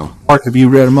that now. Mark, have you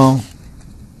read them all?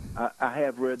 I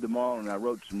have read them all, and I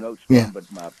wrote some notes for Yeah. them,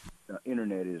 but my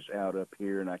internet is out up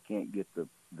here, and I can't get the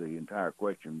entire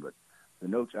question. But the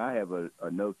notes, I have a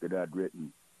note that I'd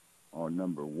written on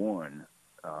number 1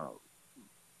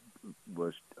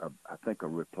 was, I think, a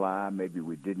reply. Maybe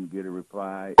we didn't get a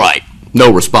reply. Right.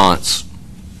 No response.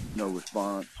 No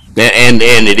response. And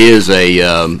it is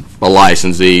a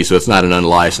licensee, so it's not an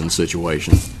unlicensed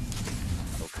situation.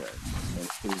 Okay.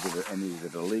 And is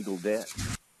it a legal debt?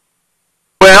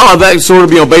 Well, that's sort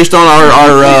of, based on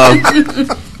our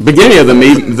beginning of the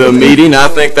meeting, I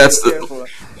think that's the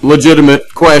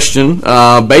legitimate question.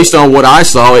 Based on what I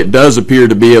saw, it does appear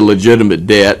to be a legitimate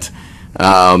debt.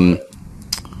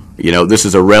 This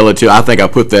is a relative. I think I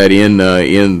put that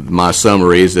in my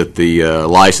summaries that the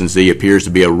licensee appears to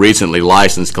be a recently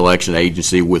licensed collection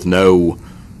agency with no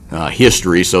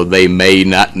history, so they may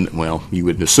not. Well, you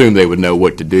would assume they would know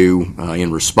what to do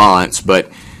in response,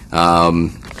 but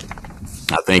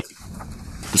I think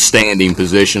the standing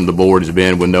position of the board has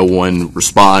been when no one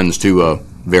responds to a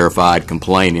verified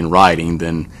complaint in writing,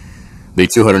 then the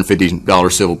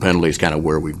 $250 civil penalty is kind of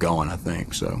where we've gone, I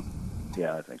think. So.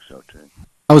 Yeah, I think so too.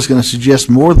 I was going to suggest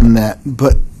more than that,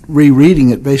 but rereading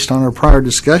it based on our prior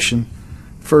discussion,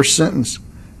 first sentence,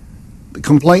 the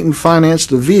complainant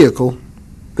financed a vehicle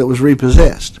that was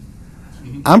repossessed.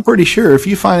 I'm pretty sure if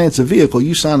you finance a vehicle,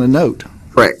 you sign a note.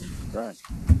 Correct. Right.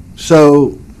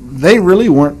 So they really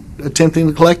weren't attempting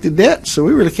to collect the debt, so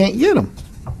we really can't get them.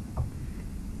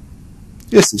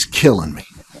 This is killing me.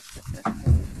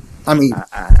 I mean,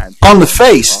 on the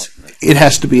face, it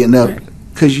has to be a note,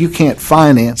 because you can't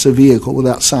finance a vehicle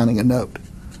without signing a note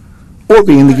or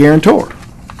being the guarantor.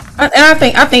 And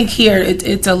I think here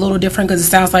it's a little different because it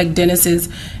sounds like Dennis's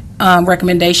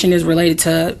recommendation is related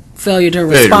to failure to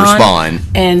respond.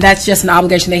 And that's just an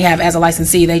obligation they have as a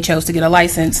licensee. They chose to get a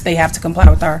license. They have to comply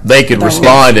with our. They could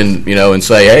respond and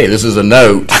say, "Hey, this is a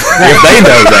note." If they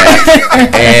know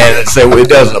that and say, "Well, it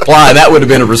doesn't apply," that would have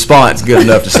been a response good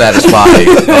enough to satisfy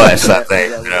us, I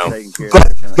think.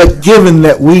 But given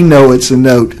that we know it's a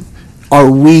note,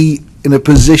 are we in a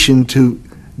position to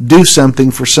do something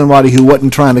for somebody who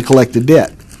wasn't trying to collect the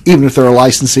debt, even if they're a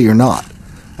licensee or not?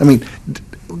 I mean,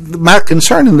 my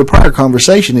concern in the prior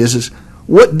conversation is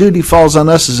what duty falls on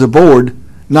us as a board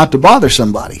not to bother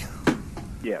somebody?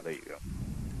 Yeah, there you go.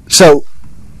 So,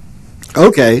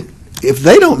 okay, if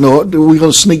they don't know it, are we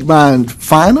going to sneak by and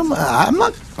fine them? I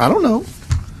don't know.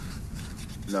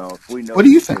 No, if we know. What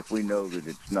do you think? If we know that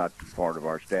it's not part of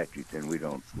our statute, then we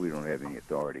don't have any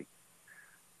authority.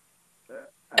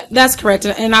 That's correct,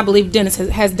 and I believe Dennis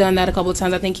has done that a couple of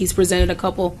times. I think he's presented a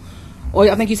couple, or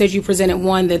I think you said you presented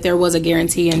one that there was a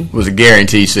guarantee and It was a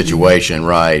guarantee situation,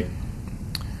 right?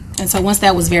 And so once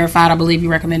that was verified, I believe you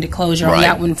recommended closure on Right.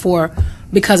 that one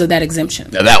because of that exemption.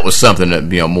 Now, that was something that,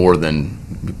 more than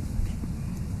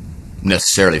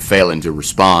necessarily failing to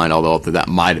respond, although that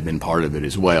might have been part of it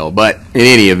as well. But in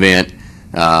any event,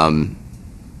 the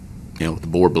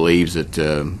board believes that,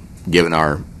 given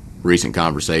our recent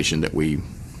conversation, that we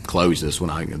close this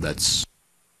one. That's.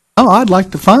 Oh, I'd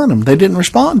like to fine them. They didn't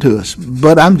respond to us.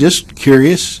 But I'm just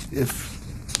curious if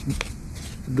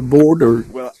the board or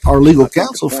our legal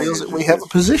counsel feels that we have a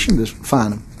position to fine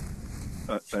them.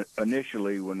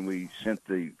 Initially, when we sent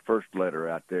the first letter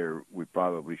out there, we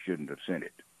probably shouldn't have sent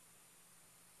it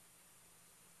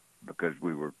because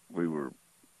we were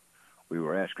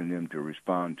asking them to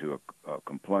respond to a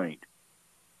complaint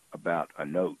about a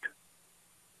note.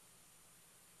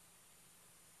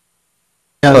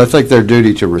 Well, I think their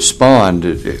duty to respond,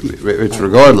 it's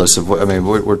regardless of what,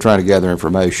 we're trying to gather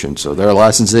information. So they're a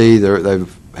licensee,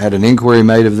 they've had an inquiry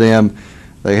made of them,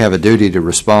 they have a duty to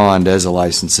respond as a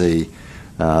licensee.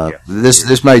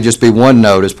 This may just be one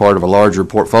note as part of a larger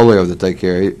portfolio that they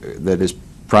carry that is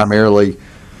primarily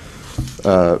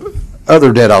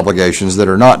other debt obligations that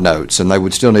are not notes, and they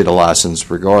would still need a license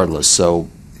regardless. So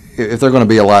if they're going to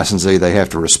be a licensee, they have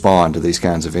to respond to these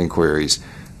kinds of inquiries.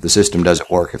 The system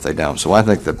doesn't work if they don't. So I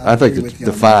think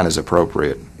the fine is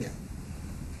appropriate.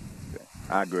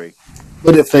 I agree.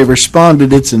 But if they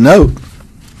responded, it's a note.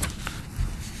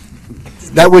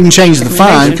 That wouldn't change the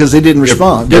fine because they didn't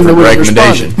respond. Different Didn't know when they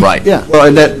recommendation, responded. right. Yeah. Well,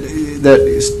 and that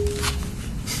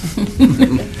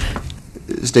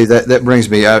Steve, that brings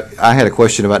me, I had a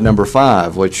question about number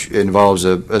 5, which involves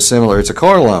a similar, it's a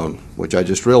car loan, which I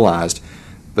just realized,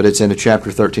 but it's in a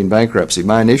Chapter 13 bankruptcy.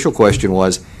 My initial question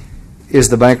was, is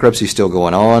the bankruptcy still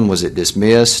going on? Was it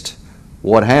dismissed?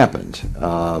 What happened?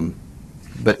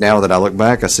 But now that I look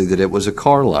back, I see that it was a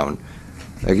car loan.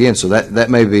 Again, so that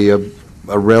may be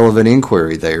a relevant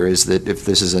inquiry there is that if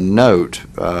this is a note,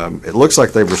 it looks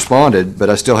like they've responded, but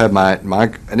I still have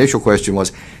my initial question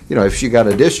was, if she got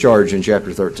a discharge in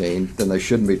Chapter 13, then they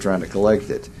shouldn't be trying to collect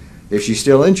it. If she's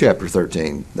still in Chapter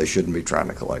 13, they shouldn't be trying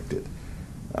to collect it.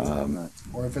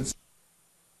 Or if it's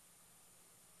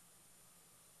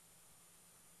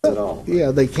At all.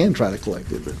 yeah, they can try to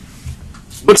collect it, but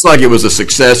Looks like it was a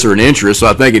successor in interest, so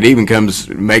I think it even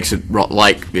makes it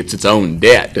like it's its own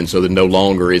debt, and so that no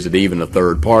longer is it even a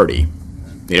third party.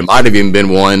 It might have even been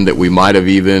one that we might have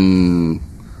even,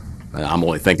 I'm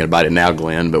only thinking about it now,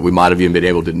 Glenn, but we might have even been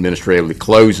able to administratively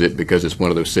close it because it's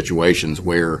one of those situations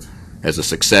where, as a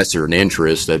successor in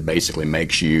interest, that basically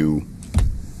makes you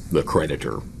the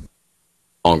creditor.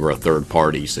 No longer a third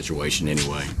party situation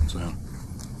anyway, so.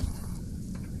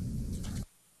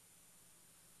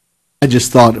 I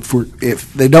just thought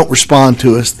if they don't respond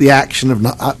to us, the action of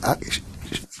not,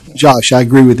 Josh, I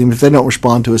agree with him. If they don't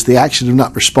respond to us, the action of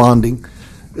not responding,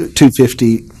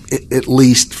 250, at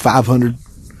least 500,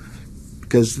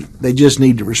 because they just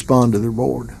need to respond to their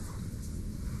board.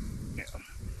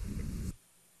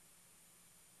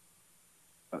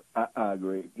 I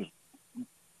agree. Just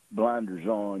blinders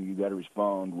on. You got to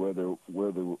respond whether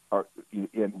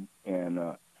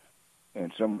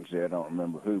and someone said, I don't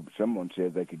remember who, but someone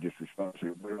said they could just respond to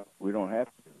it. We don't have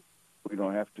to. We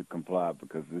don't have to comply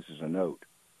because this is a note.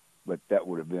 But that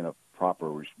would have been a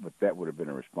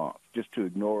response. Just to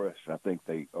ignore us, I think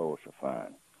they owe us a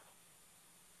fine.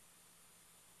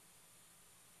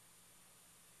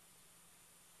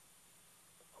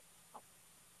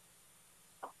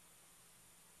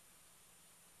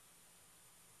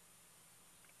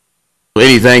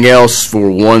 Anything else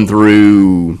for 1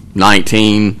 through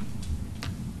 19?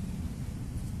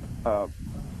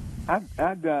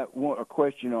 I got a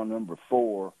question on number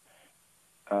 4.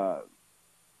 Let's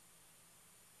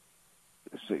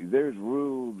see. There's a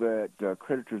rule that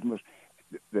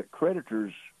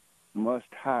creditors must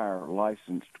hire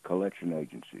licensed collection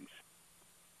agencies.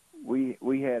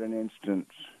 We had an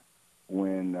instance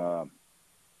when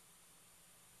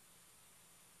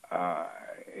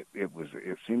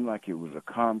it seemed like it was a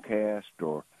Comcast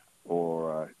or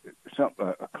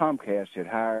Comcast had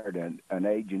hired an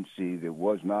agency that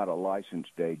was not a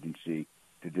licensed agency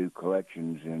to do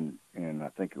collections in I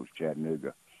think it was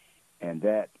Chattanooga, and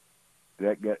that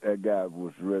guy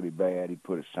was really bad. He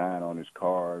put a sign on his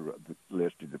car that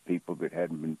listed the people that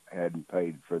hadn't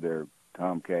paid for their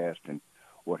Comcast and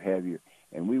what have you,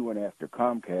 and we went after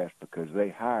Comcast because they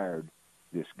hired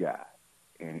this guy.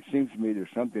 And it seems to me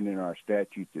there's something in our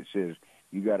statute that says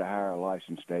you got to hire a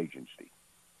licensed agency.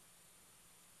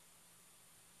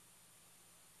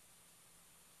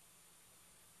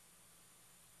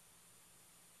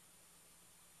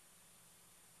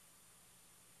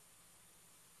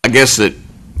 I guess that,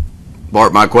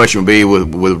 Bart, my question would be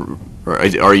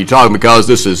are you talking because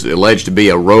this is alleged to be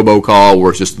a robocall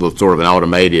where it's just sort of an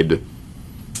automated?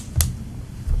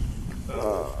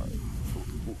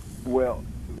 Well,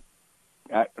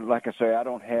 like I say, I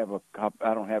don't have a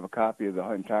copy of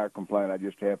the entire complaint. I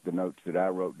just have the notes that I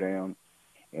wrote down,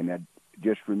 and I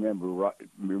just remember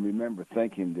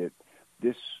thinking that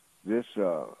this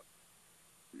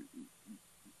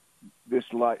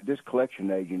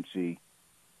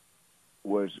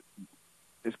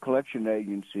collection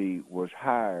agency was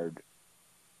hired.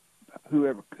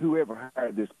 Whoever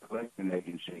hired this collection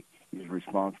agency is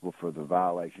responsible for the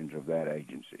violations of that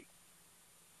agency.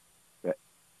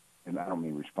 And I don't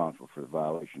mean responsible for the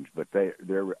violations, but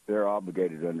they're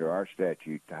obligated under our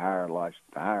statute to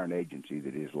hire an agency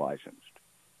that is licensed.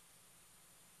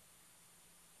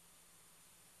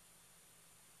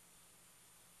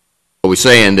 Are we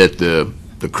saying that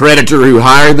the creditor who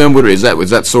hired them, was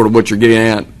that sort of what you're getting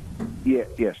at?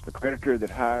 Yes, the creditor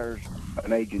that hires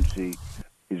an agency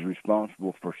is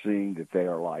responsible for seeing that they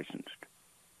are licensed.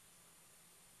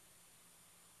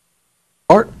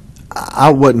 Art,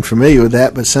 I wasn't familiar with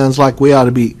that, but it sounds like we ought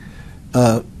to be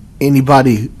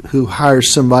anybody who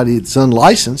hires somebody that's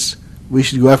unlicensed. We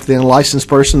should go after the unlicensed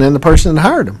person and the person that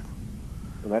hired them.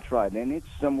 Well, that's right, and it's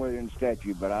somewhere in the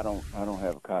statute, but I don't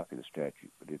have a copy of the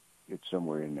statute, but it's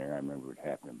somewhere in there. I remember it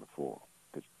happening before,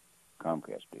 because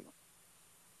Comcast deal.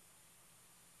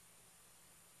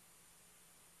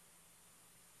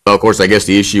 Well, of course, I guess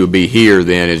the issue would be here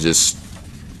then is just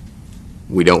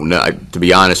we don't know. To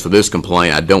be honest, for this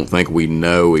complaint, I don't think we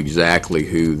know exactly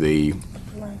who the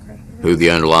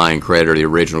underlying creditor, the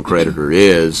original creditor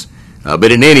is.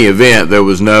 But in any event, there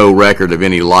was no record of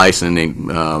any licensing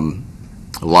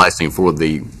for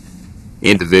the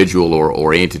individual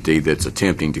or entity that's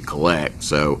attempting to collect.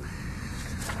 So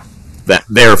that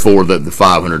therefore the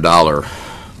 $500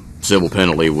 civil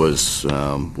penalty was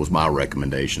my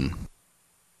recommendation.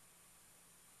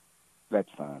 That's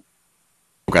fine.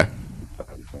 Okay.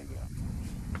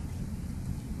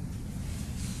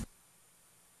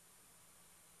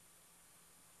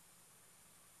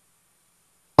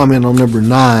 Comment on number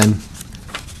 9.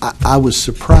 I was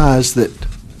surprised that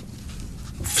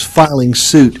filing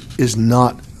suit is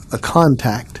not a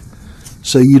contact,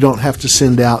 so you don't have to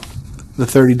send out the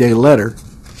 30-day letter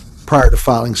prior to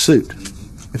filing suit,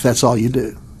 if that's all you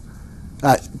do.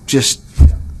 It just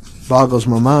boggles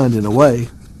my mind in a way,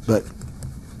 but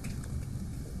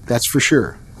that's for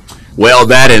sure. Well,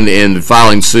 that and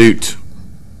filing suit,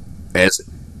 as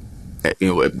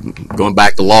you know, going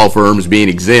back to law firms being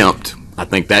exempt, I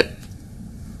think that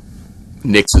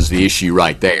nixes the issue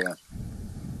right there. Yeah.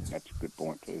 That's a good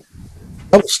point too.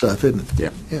 Double stuff, isn't it?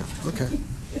 Yeah. Yeah, okay.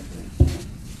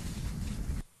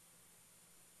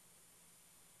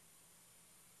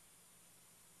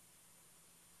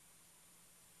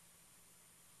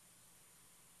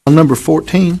 On number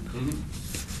 14,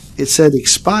 it said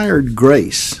expired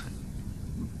grace.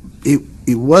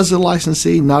 It was a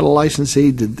licensee, not a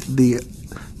licensee. Did the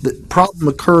problem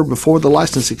occur before the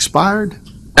license expired?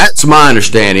 That's my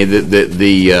understanding.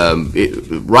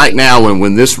 Right now,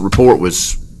 when this report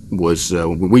was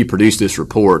when we produced this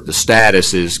report, the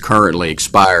status is currently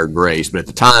expired grace. But at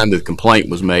the time the complaint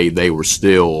was made, they were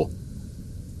still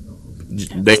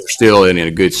in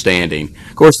a good standing.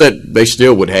 Of course, that they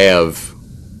still would have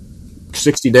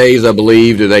 60 days, I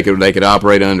believe, that they could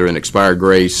operate under an expired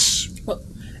grace. Well,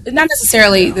 not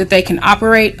necessarily that they can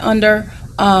operate under.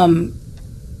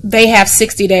 They have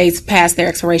 60 days past their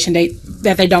expiration date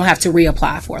that they don't have to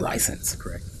reapply for a license.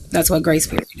 Correct. That's what grace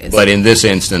period is. But in this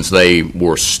instance, they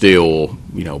were still,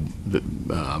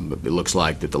 it looks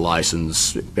like that the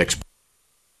license expired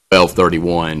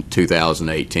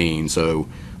 12/31/2018. So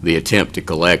the attempt to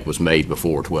collect was made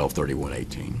before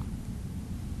 12/31/18.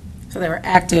 So they were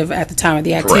active at the time of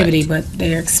the activity, Correct. but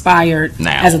they're expired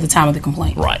Now. as of the time of the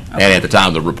complaint. Right. Okay. And at the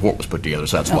time the report was put together,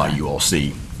 so that's why Okay. you all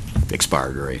see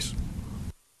expired grace.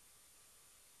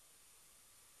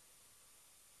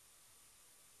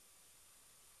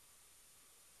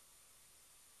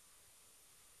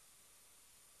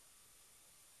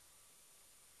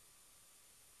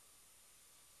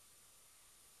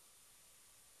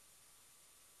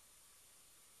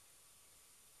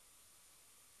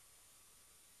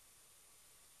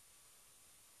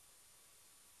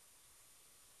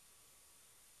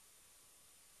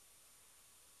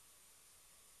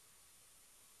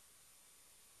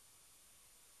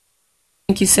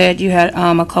 I think you said you had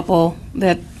a couple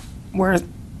that were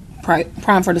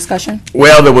prime for discussion.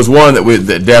 Well, there was one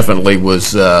that definitely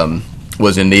was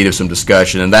in need of some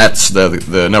discussion, and that's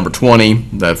the number 20,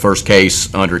 the first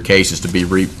case under cases to be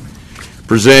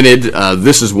presented.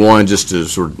 This is one just to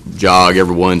sort of jog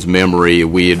everyone's memory.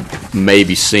 We had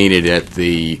maybe seen it at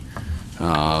the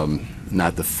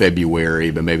not the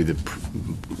February, but maybe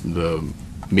the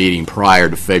meeting prior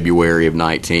to February of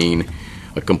 19.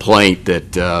 A complaint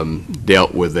that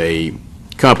dealt with a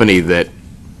company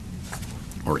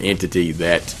or entity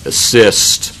that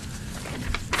assists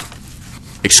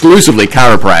exclusively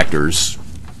chiropractors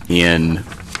in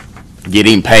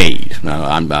getting paid. Now,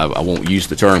 I won't use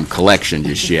the term collection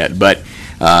just yet, but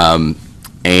and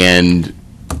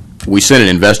we sent an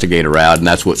investigator out, and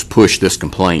that's what's pushed this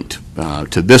complaint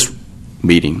to this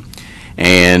meeting.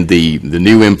 And the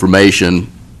new information,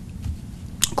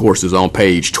 of course, is on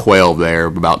page 12 there,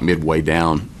 about midway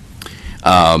down.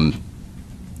 Our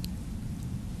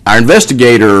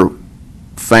investigator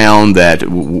found that,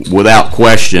 without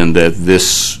question, that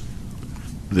this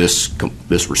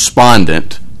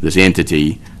respondent, this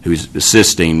entity who's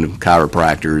assisting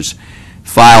chiropractors,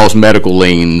 files medical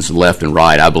liens left and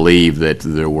right. I believe that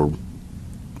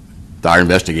our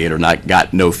investigator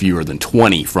got no fewer than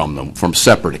 20 from them, from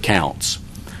separate accounts.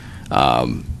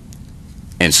 And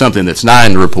something that's not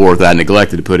in the report that I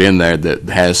neglected to put in there that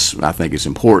I think is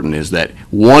important, is that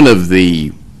one of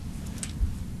the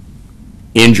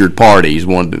injured parties,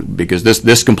 because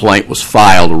this complaint was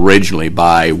filed originally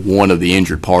by one of the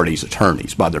injured parties'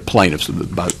 attorneys, by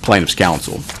plaintiff's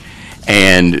counsel,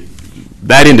 and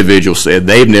that individual said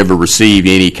they've never received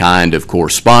any kind of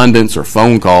correspondence or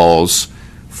phone calls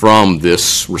from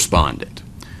this respondent.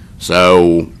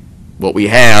 So what we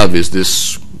have is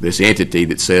this entity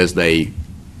that says they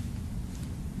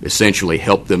essentially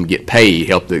help them get paid,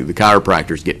 help the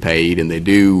chiropractors get paid, and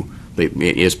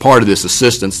as part of this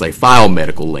assistance, they file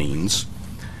medical liens,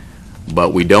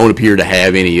 but we don't appear to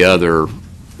have any other,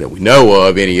 that we know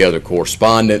of, any other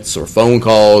correspondence or phone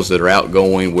calls that are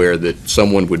outgoing where that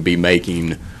someone would be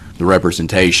making, the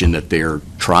representation that they're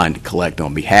trying to collect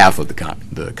on behalf of the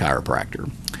chiropractor.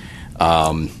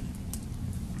 And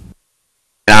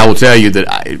I will tell you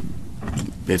that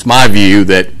it's my view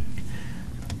that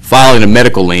filing a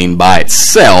medical lien by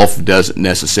itself doesn't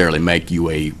necessarily make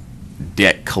you a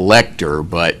debt collector,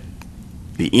 but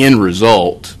the end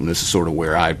result, and this is sort of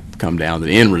where I come down,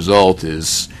 the end result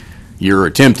is you're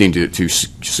attempting to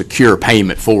secure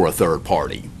payment for a third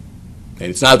party. And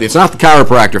it's not the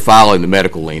chiropractor filing the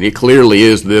medical lien. It clearly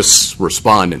is this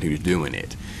respondent who's doing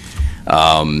it.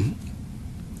 Form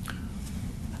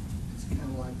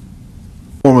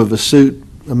of a suit,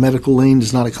 a medical lien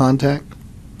is not a contact?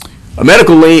 A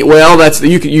medical lien, well, that's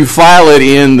you file it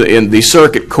in the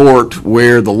circuit court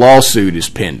where the lawsuit is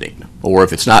pending, or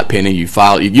if it's not pending, you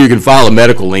can file a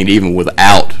medical lien even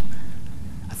without.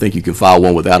 I think you can file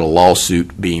one without a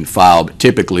lawsuit being filed. But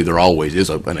typically, there always is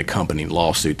an accompanying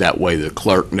lawsuit. That way, the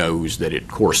clerk knows that it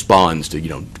corresponds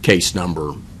to case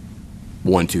number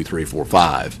 1, 2, 3, 4,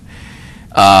 5.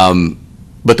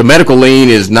 But the medical lien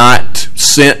is not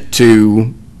sent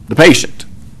to the patient.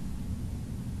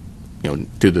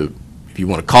 If you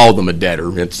want to call them a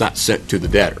debtor, it's not sent to the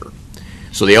debtor.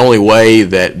 So the only way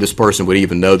that this person would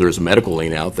even know there's a medical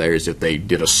lien out there is if they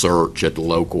did a search at the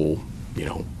local,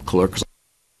 clerk's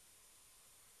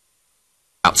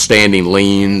outstanding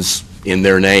liens in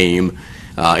their name.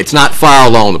 It's not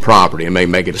filed on the property. It may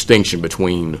make a distinction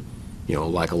between,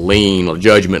 like a lien or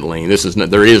judgment lien.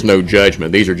 There is no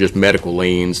judgment. These are just medical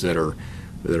liens that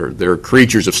are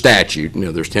creatures of statute.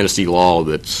 There's Tennessee law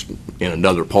that's in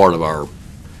another part of our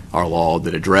law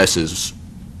that addresses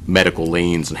medical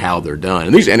liens and how they're done.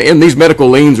 And these medical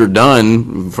liens are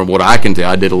done, from what I can tell,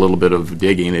 I did a little bit of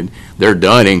digging, and they're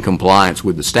done in compliance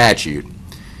with the statute.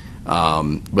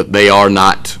 But they are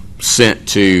not sent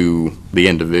to the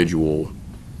individual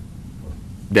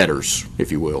debtors,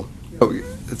 if you will.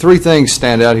 Three things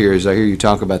stand out here as I hear you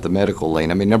talk about the medical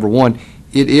lien. I mean, number one,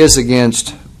 it is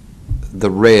against the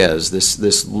res, this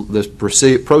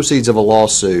proceeds of a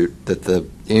lawsuit that the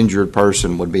injured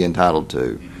person would be entitled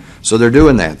to. So they're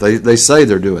doing that. They say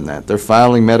they're doing that. They're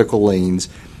filing medical liens.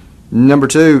 Number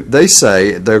two, they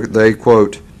say they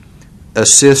quote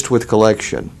assist with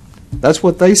collection. That's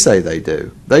what they say they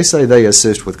do. They say they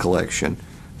assist with collection.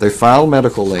 They file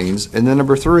medical liens, and then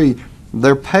number three,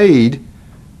 they're paid,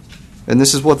 and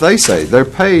this is what they say, they're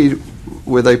paid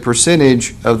with a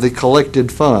percentage of the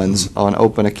collected funds on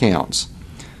open accounts.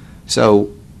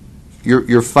 So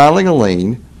you're filing a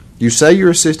lien, you say you're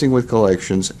assisting with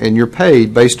collections, and you're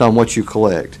paid based on what you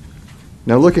collect.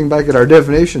 Now, looking back at our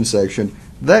definition section,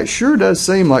 that sure does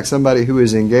seem like somebody who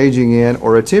is engaging in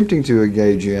or attempting to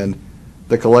engage in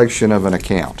the collection of an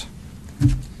account.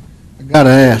 I got to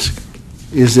ask,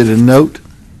 is it a note?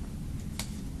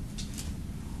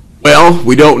 Well,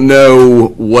 we don't know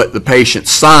what the patient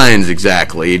signs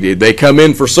exactly. They come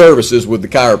in for services with the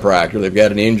chiropractor. They've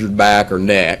got an injured back or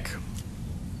neck.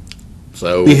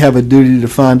 So We have a duty to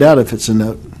find out if it's a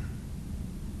note.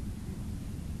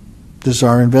 Does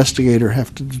our investigator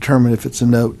have to determine if it's a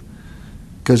note?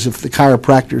 Because if the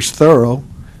chiropractor's thorough,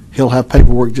 he'll have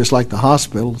paperwork just like the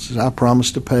hospital. Says, I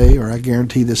promise to pay, or I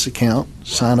guarantee this account.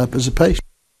 Sign up as a patient.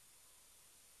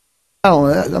 I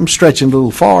don't know. I'm stretching a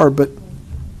little far, but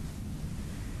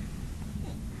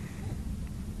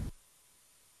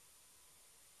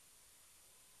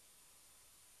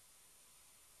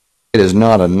It is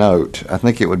not a note. I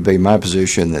think it would be my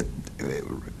position that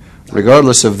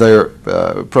regardless of their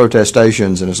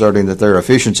protestations and asserting that they're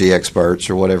efficiency experts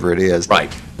or whatever it is, right,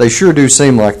 they sure do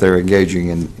seem like they're engaging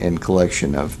in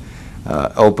collection of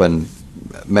open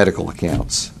medical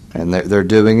accounts. And they're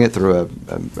doing it through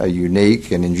a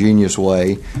unique and ingenious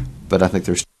way, but I think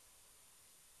there's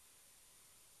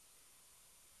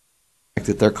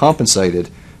that they're compensated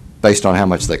based on how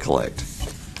much they collect.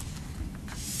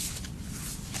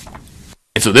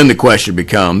 And so then the question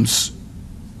becomes,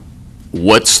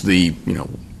 what's the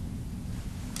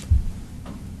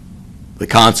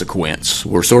consequence?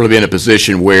 We're sort of in a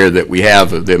position where that we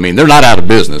have, I mean, they're not out of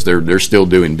business. They're still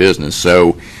doing business.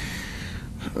 So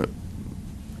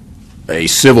a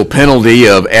civil penalty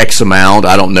of X amount,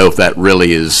 I don't know if that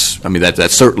really is, I mean,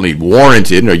 that's certainly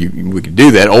warranted, or we could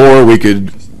do that, or we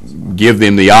could give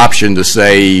them the option to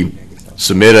say,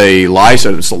 submit a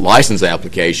license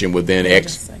application within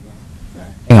X.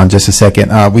 Hang on just a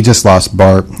second. We just lost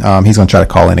Bart. He's going to try to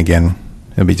call in again.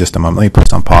 It'll be just a moment. Let me put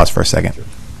this on pause for a second.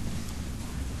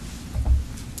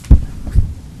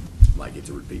 Might get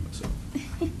to repeat myself.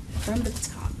 From the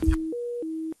top.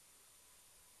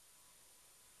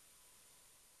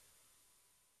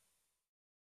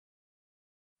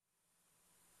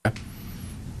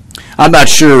 I'm not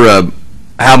sure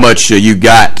how much you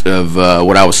got of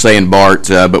what I was saying, Bart,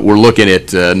 but we're looking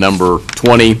at number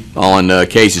 20 on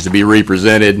cases to be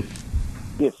represented.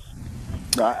 Yes.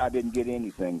 No, I didn't get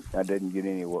anything. I didn't get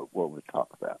any of what we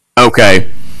talked about.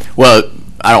 Okay. Well,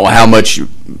 I don't know how much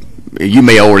you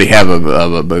may already have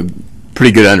a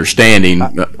pretty good understanding.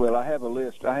 Well, I have a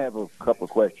list. I have a couple of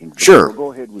questions. Sure. So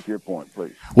go ahead with your point,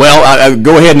 please. Well,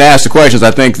 go ahead and ask the questions.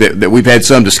 I think that we've had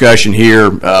some discussion here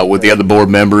with the other board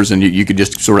members, and you could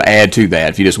just sort of add to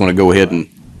that if you just want to go ahead and.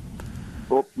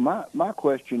 Well, my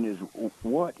question is,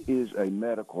 what is a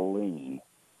medical lien?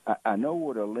 I know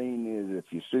what a lien is.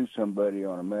 If you sue somebody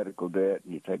on a medical debt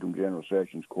and you take them to General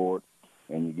Sessions Court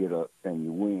and you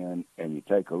win and you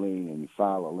take a lien and you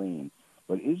file a lien.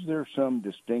 But is there some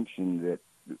distinction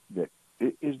that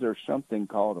is there something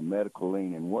called a medical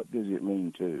lien, and what does it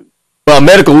lean to? Well, a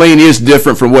medical lien is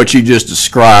different from what you just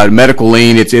described. Medical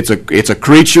lien, it's a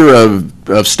creature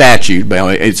of statute.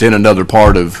 It's in another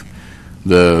part of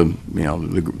the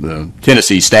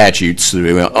Tennessee statutes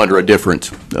under a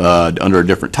different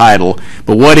title.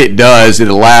 But what it does, it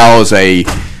allows a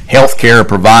healthcare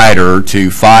provider to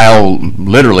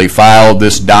literally file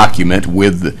this document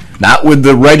not with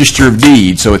the Register of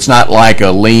Deeds, so it's not like a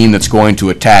lien that's going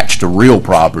to attach to real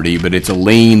property, but it's a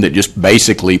lien that just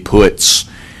basically puts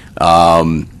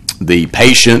the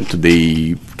patient,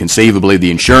 conceivably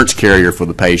the insurance carrier for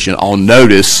the patient, on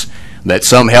notice that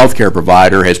some healthcare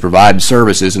provider has provided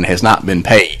services and has not been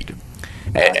paid.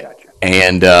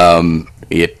 And as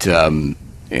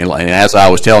I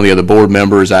was telling the other board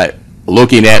members,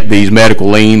 looking at these medical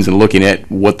liens and looking at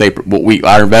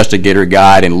our investigator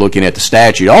guide and looking at the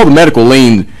statute, all the medical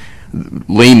lien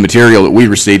material that we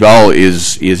received all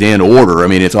is in order. I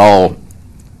mean, it all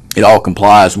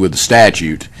complies with the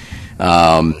statute.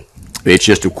 It's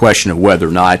just a question of whether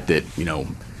or not that,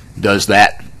 does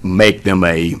that make them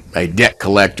a debt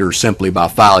collector simply by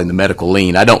filing the medical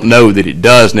lien? I don't know that it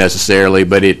does necessarily,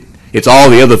 but it's all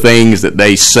the other things that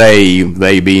they say,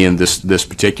 they being this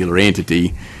particular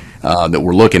entity that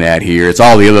we're looking at here. It's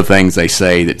all the other things they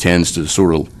say that tends to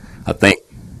sort of, I think,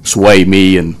 sway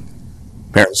me and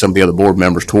apparently some of the other board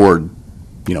members toward,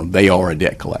 they are a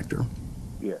debt collector.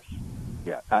 Yes.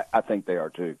 Yeah, I think they are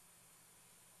too.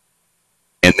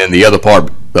 And then the other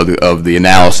part of the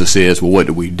analysis is, well, what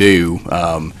do we do?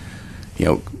 And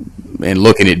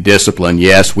looking at discipline,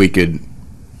 yes, we could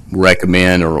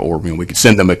recommend or we could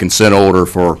send them a consent order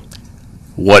for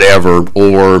whatever,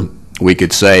 or we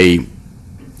could say,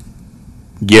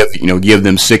 give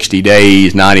them 60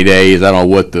 days, 90 days. I don't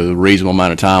know what the reasonable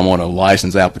amount of time on a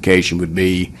license application would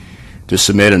be to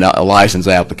submit a license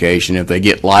application. If they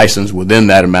get licensed within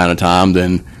that amount of time,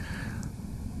 then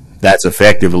that's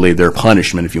effectively their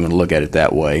punishment, if you want to look at it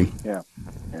that way. Yeah.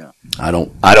 I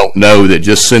don't know that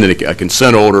just sending a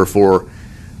consent order for,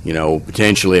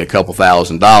 potentially a couple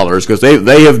 $1,000s, because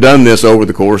they have done this over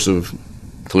the course of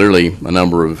clearly a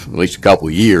number of at least a couple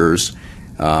of years.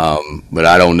 But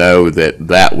I don't know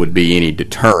that would be any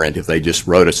deterrent. If they just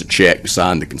wrote us a check to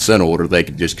sign the consent order, they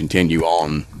could just continue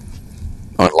on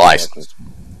unlicensed.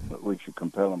 But we should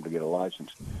compel them to get a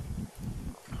license.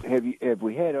 Have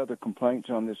we had other complaints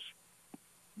on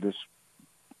this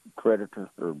creditor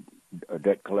or a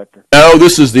debt collector? No,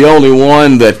 this is the only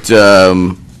one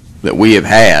that we have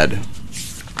had.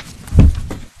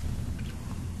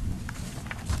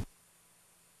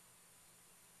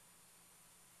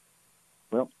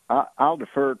 Well, I'll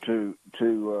defer to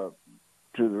the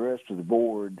rest of the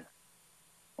board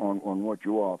on what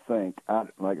you all think.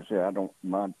 Like I said,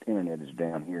 my internet is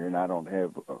down here, and I don't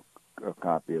have a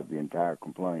copy of the entire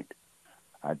complaint.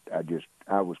 I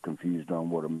was confused on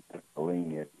what a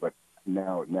lien is, but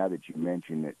now that you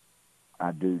mention it,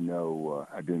 I do know what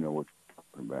you're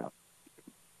talking about.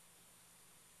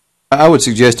 I would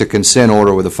suggest a consent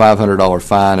order with a $500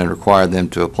 fine and require them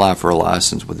to apply for a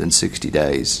license within 60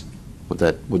 days. Would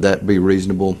that be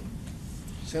reasonable?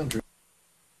 Sounds good.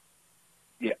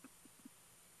 Yeah.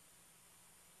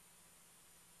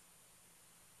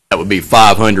 That would be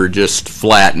 500 just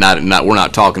flat. Not we're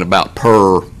not talking about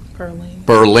per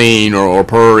lien or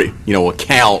per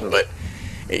account, but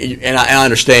and I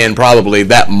understand probably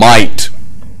that might,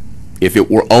 if it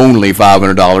were only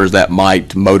 $500, that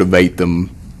might motivate them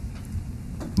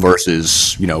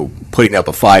versus putting up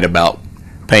a fight about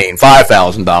paying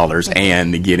 $5,000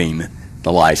 and getting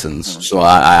the license. So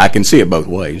I can see it both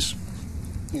ways.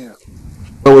 Yeah.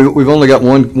 Well, we've only got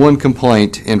one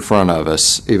complaint in front of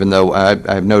us, even though I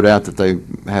have no doubt that they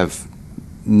have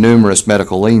numerous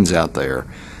medical liens out there.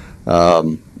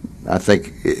 I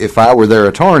think if I were their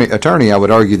attorney, I would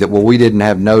argue that, well, we didn't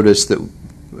have notice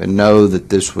and know that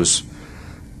this was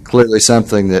clearly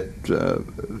something that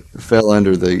fell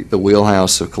under the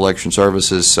wheelhouse of collection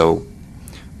services, so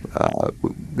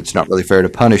it's not really fair to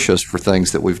punish us for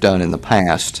things that we've done in the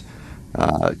past.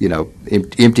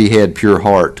 Empty head, pure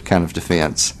heart kind of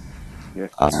defense.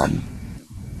 Yes.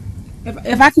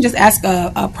 If I can just ask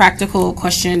a practical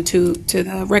question to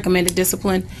the recommended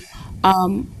discipline.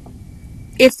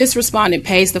 If this respondent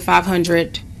pays the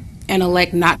 $500 and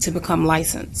elect not to become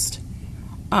licensed,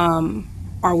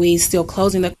 are we still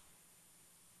closing the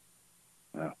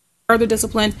further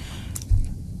discipline?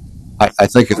 I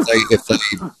think if they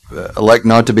elect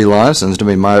not to be licensed, I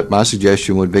mean, my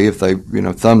suggestion would be if they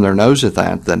thumb their nose at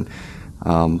that, then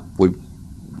we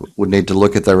would need to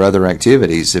look at their other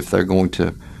activities. If they're going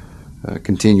to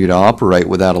continue to operate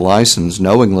without a license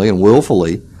knowingly and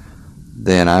willfully,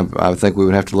 then I think we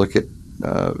would have to look at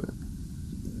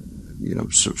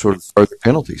sort of further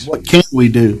penalties. What can we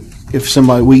do if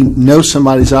we know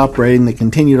somebody's operating, they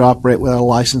continue to operate without a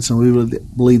license, and we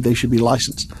would believe they should be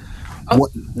licensed? The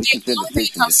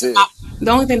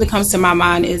only thing that comes to my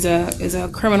mind is a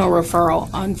criminal referral.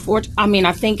 Unfortunately,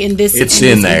 I think in this it's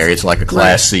in there. It's like a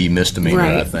Class C misdemeanor,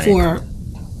 right, I think, for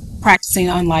practicing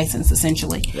unlicensed,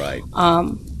 essentially. Right.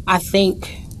 I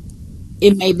think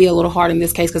it may be a little hard in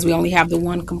this case because we only have the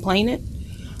one complainant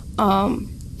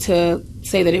to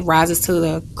say that it rises to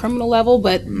the criminal level,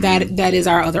 but that is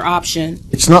our other option.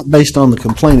 It's not based on the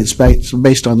complaint; it's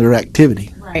based on their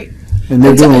activity. Right. And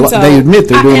they're doing. They admit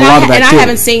they're doing a lot of activity. And I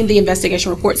haven't seen the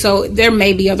investigation report, so there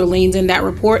may be other liens in that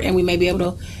report, and we may be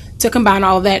able to combine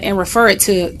all of that and refer it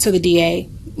to the DA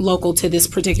local to this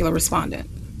particular respondent.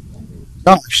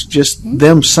 Gosh, just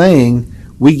them saying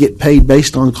we get paid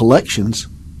based on collections,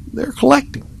 they're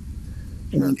collecting.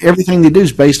 I mean, everything they do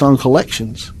is based on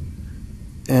collections.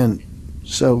 And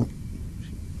so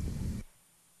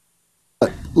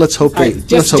let's hope they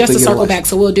just to circle back.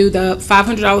 So we'll do the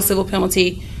 $500 civil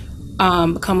penalty,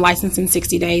 become licensed in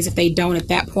 60 days. If they don't at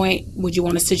that point, would you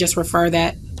want us to just refer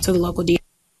that to the local DA?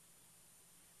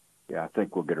 Yeah, I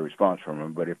think we'll get a response from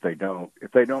them. But if they don't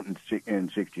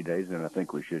in 60 days, then I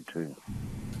think we should too.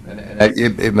 And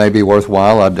it may be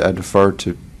worthwhile. I'd defer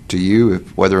to you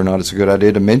whether or not it's a good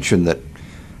idea to mention that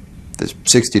the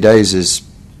 60 days is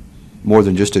more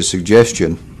than just a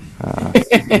suggestion. Well,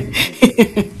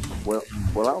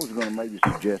 I was going to maybe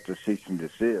suggest a cease and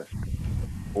desist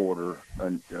order,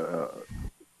 and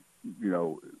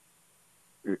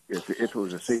if it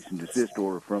was a cease and desist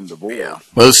order from the board. Yeah.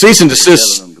 Well, the cease and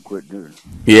desist. Telling them to quit doing it.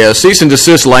 Yeah, cease and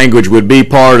desist language would be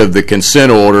part of the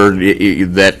consent order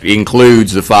that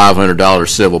includes the $500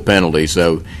 civil penalty.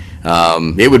 So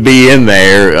it would be in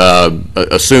there,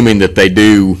 assuming that they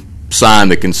do sign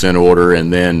the consent order,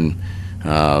 and then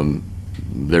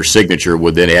their signature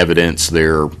would then evidence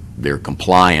their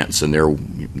compliance and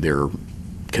their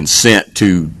consent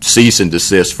to cease and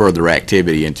desist further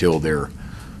activity until they're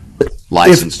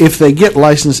licensed. If they get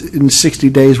licensed in 60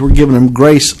 days, we're giving them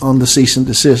grace on the cease and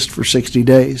desist for 60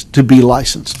 days to be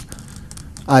licensed,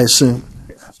 I assume.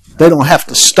 They don't have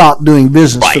to stop doing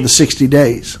business for the 60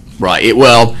 days. Right.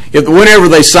 Whenever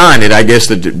they sign it, I guess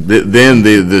then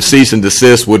the cease and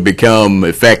desist would become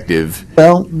effective.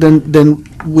 Well, then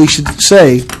we should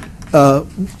say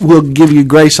we'll give you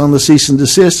grace on the cease and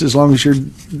desist as long as you're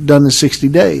done in 60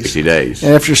 days. 60 days.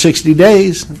 And after 60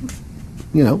 days,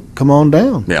 come on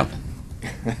down. Yeah.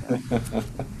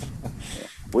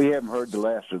 We haven't heard the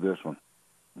last of this one.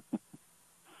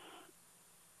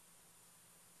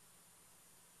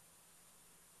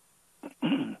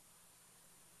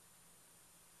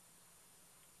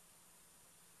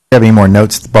 Have any more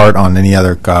notes, Bart, on any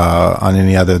other of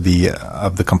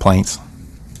the complaints?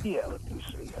 Yeah, let me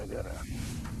see.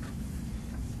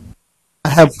 I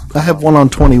have one on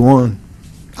 21.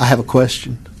 I have a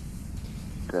question.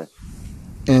 Okay.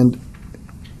 And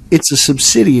it's a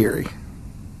subsidiary.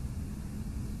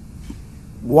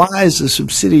 Why is a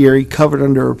subsidiary covered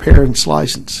under a parent's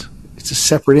license? It's a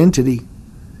separate entity.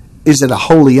 Is it a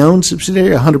wholly owned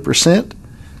subsidiary, 100%?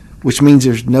 Which means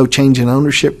there's no change in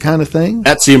ownership kind of thing?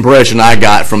 That's the impression I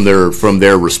got from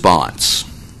their response.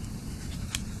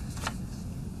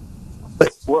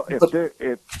 Well,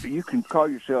 if you can call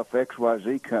yourself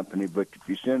XYZ Company, but if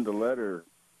you send a letter,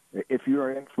 if you're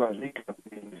an XYZ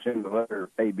Company and you send a letter,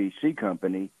 ABC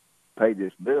Company, pay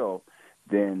this bill,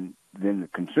 then the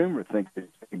consumer thinks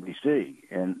it's ABC,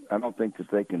 and I don't think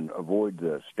that they can avoid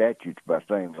the statutes by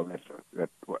saying, well,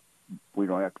 that's what, we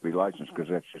don't have to be licensed because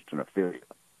that's just an affiliate.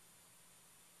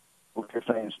 What you're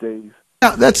saying, Steve?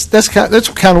 Yeah, that's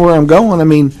kind of where I'm going. I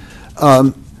mean,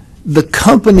 the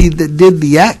company that did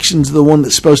the action's the one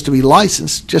that's supposed to be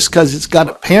licensed. Just because it's got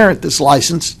a parent that's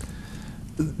licensed,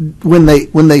 when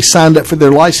they signed up for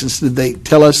their license, did they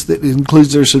tell us that it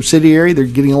includes their subsidiary? They're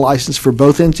getting a license for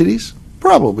both entities?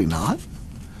 Probably not.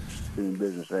 Doing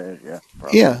business as, yeah.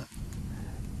 Probably. Yeah.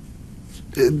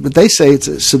 But they say it's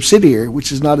a subsidiary,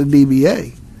 which is not a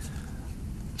DBA.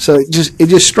 So it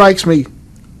just strikes me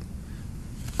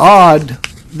odd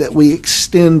that we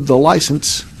extend the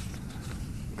license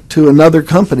to another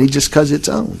company just because it's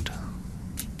owned.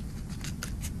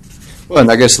 Well, and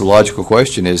I guess the logical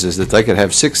question is that they could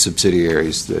have 6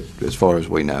 subsidiaries that, as far as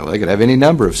we know. They could have any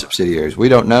number of subsidiaries. We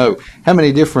don't know how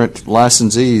many different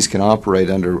licensees can operate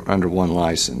under one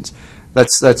license.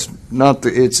 That's not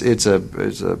it's a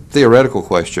theoretical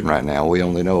question right now. We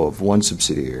only know of one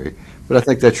subsidiary. But I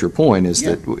think that's your point, is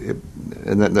that,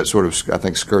 and that sort of, I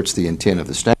think, skirts the intent of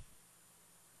the statute.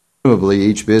 Presumably,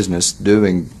 each business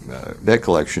doing debt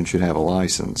collection should have a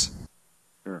license.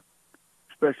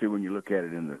 Especially when you look at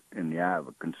it in the eye of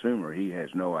a consumer, he has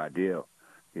no idea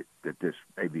that this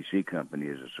ABC company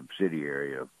is a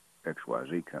subsidiary of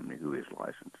XYZ company who is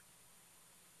licensed.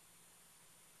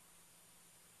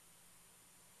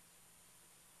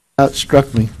 It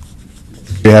struck me.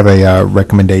 Do you have a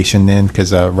recommendation then?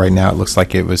 Because right now it looks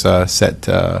like it was set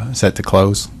to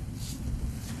close.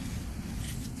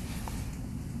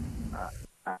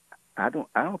 I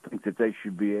don't think that they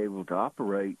should be able to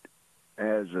operate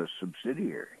as a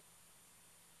subsidiary.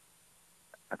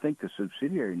 I think the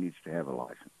subsidiary needs to have a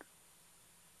license.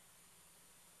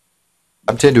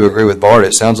 I tend to agree with Bart.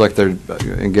 It sounds like they're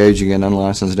engaging in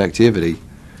unlicensed activity.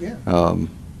 Yeah.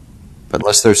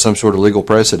 Unless there's some sort of legal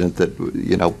precedent that,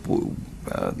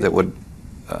 that would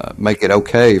make it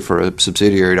okay for a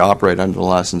subsidiary to operate under the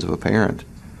license of a parent.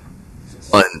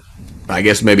 But I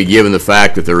guess maybe given the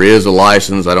fact that there is a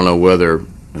license, I don't know whether,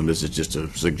 and this is just a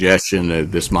suggestion,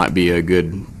 that this might be a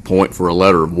good point for a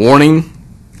letter of warning.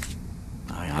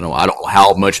 I don't know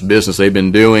how much business they've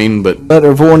been doing, but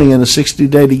Letter of warning and a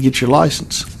 60-day to get your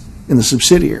license in the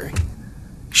subsidiary.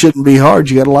 Shouldn't be hard.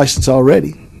 You got a license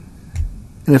already.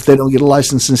 And if they don't get a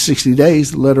license in 60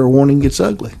 days, the letter of warning gets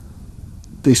ugly.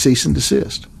 They cease and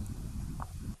desist.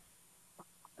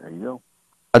 There you go.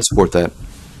 I'd support that.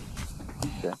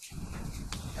 Okay.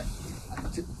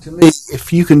 To me,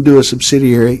 if you can do a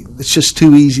subsidiary, it's just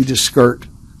too easy to skirt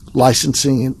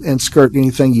licensing and skirt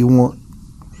anything you want.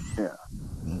 Yeah.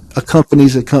 A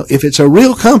company's if it's a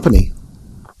real company,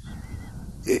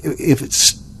 if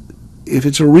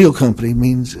it's a real company,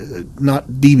 means not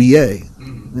DBA,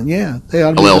 then yeah, they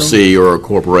ought to be LLC or a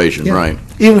corporation, Yeah. right?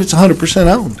 Even if it's 100%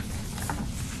 owned.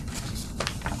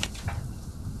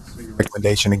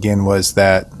 Recommendation again was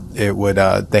that it would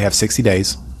they have 60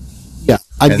 days. Yeah,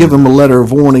 I'd And- give them a letter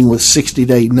of warning with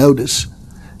 60-day notice,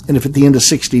 and if at the end of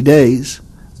 60 days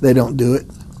they don't do it,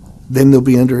 then they'll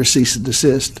be under a cease and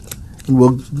desist, and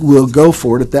we'll go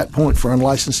for it at that point for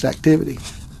unlicensed activity.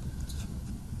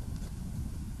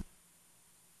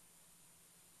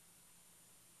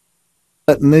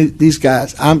 These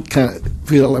guys, I'm kind of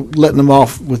feel like letting them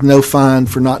off with no fine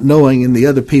for not knowing, and the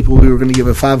other people we were going to give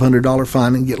a $500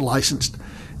 fine and get licensed,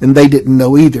 and they didn't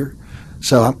know either.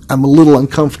 So I'm a little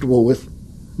uncomfortable with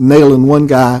nailing one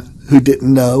guy who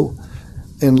didn't know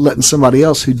and letting somebody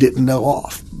else who didn't know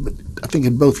off. But I think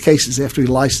in both cases, after he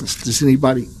licensed, does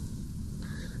anybody?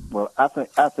 Well, I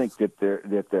think that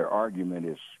their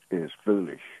argument is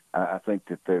foolish. I think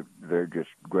that they're just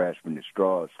grasping at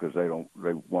straws because they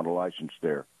want to license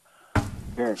their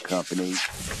parent company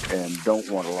and don't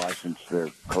want to license their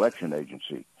collection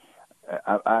agency.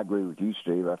 I agree with you,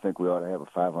 Steve. I think we ought to have a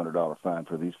 $500 fine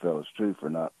for these fellows too for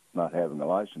not having a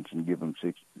license, and give them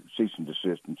cease and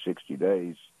desist in 60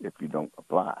 days if you don't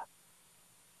apply.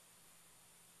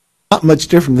 Not much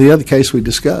different than the other case we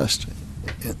discussed.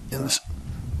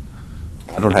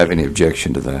 I don't have any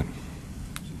objection to that.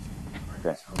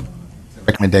 Okay.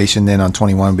 Recommendation then on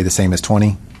 21 would be the same as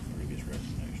 20.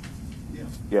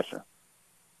 Yes, sir.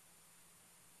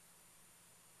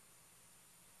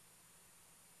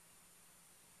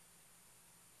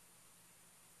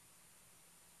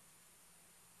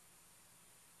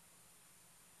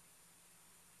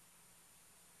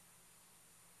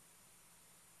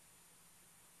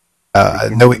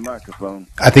 No, Microphone.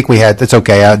 I think we had. That's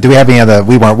okay. Do we have any other?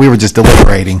 We weren't. We were just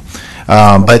deliberating.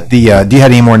 But do you have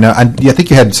any more? I think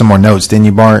you had some more notes, didn't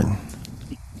you, Bart?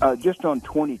 Just on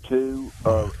 22,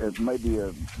 maybe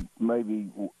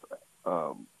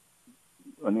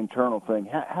an internal thing.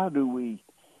 How did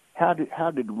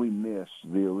we miss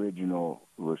the original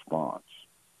response?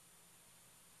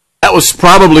 That was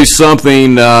probably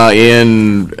something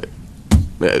in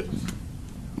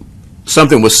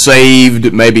something was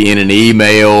saved maybe in an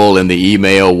email, and the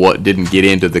email what didn't get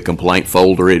into the complaint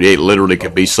folder. It literally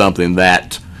could be something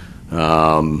that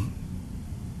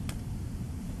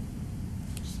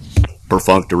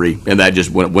perfunctory, and that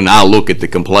just when I look at the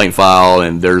complaint file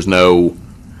and there's no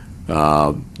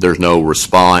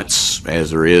response,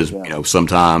 as there is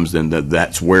sometimes, then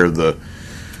that's where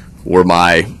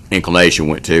my inclination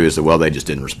went to, is that, well, they just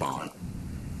didn't respond.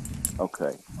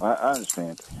 Okay, I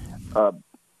understand.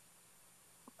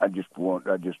 I just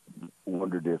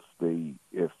wondered if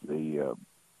the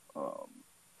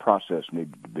process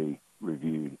needed to be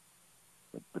reviewed,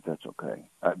 but that's okay.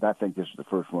 I think this is the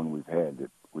first one we've had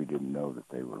that we didn't know that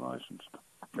they were licensed,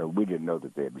 or we didn't know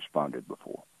that they had responded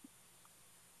before.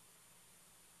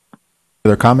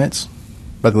 Other comments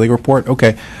about the legal report?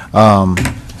 Okay.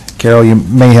 Carol, you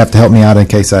may have to help me out in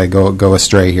case I go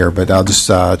astray here, but I'll just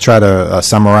try to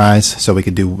summarize so we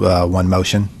could do one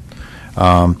motion.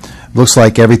 Looks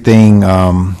like everything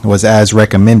was as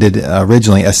recommended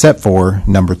originally, except for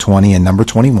number 20 and number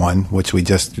 21, which we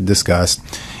just discussed,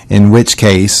 in which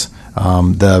case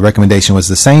the recommendation was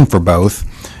the same for both,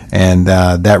 and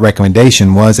that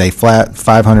recommendation was a flat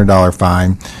 $500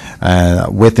 fine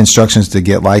with instructions to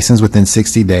get licensed within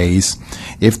 60 days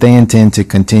if they intend to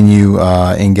continue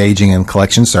engaging in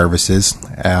collection services,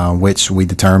 which we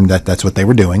determined that that's what they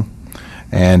were doing.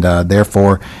 And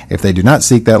therefore, if they do not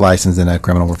seek that license, then a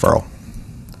criminal referral.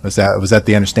 Was that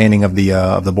the understanding of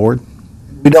the board?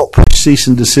 We don't push cease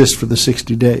and desist for the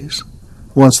 60 days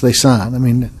once they sign. I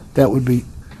mean, that would be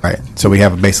right. So we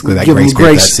have basically that give grace them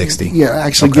period, grace. that 60. Yeah,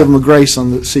 actually Okay. give them a grace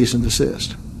on the cease and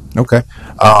desist. Okay.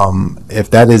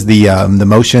 If that is the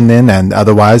motion, then, and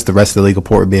otherwise, the rest of the legal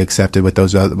report would be accepted with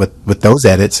those with those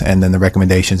edits, and then the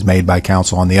recommendations made by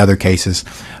counsel on the other cases.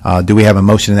 Do we have a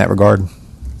motion in that regard?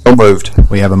 So moved.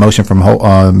 We have a motion from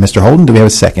Mr. Holden. Do we have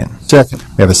a second? Second.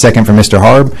 We have a second from Mr.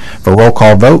 Harb. For roll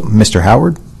call vote, Mr.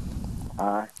 Howard?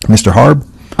 Aye. Mr. Harb?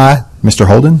 Aye. Mr.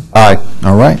 Holden? Aye.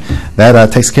 All right.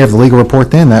 That takes care of the legal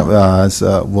report then. That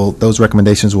those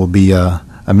recommendations will be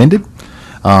amended.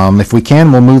 If we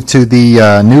can, we'll move to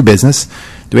the new business.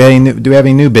 Do we have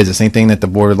any new business? Anything that the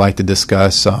board would like to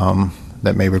discuss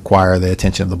that may require the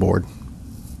attention of the board?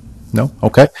 No?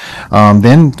 Okay.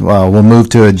 Then we'll move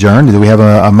to adjourn. Do we have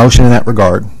a motion in that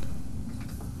regard?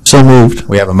 So moved.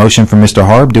 We have a motion from Mr.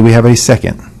 Harb. Do we have a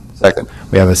second? Second.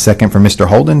 We have a second from Mr.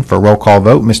 Holden. For roll call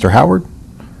vote, Mr. Howard?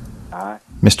 Aye.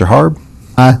 Mr. Harb?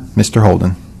 Aye. Mr.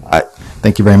 Holden? Aye.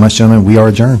 Thank you very much, gentlemen. We are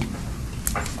adjourned.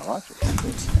 All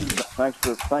right.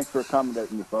 Thanks for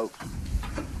accommodating me, folks.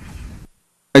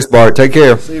 Thanks, Bart. Take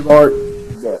care. See you, Bart.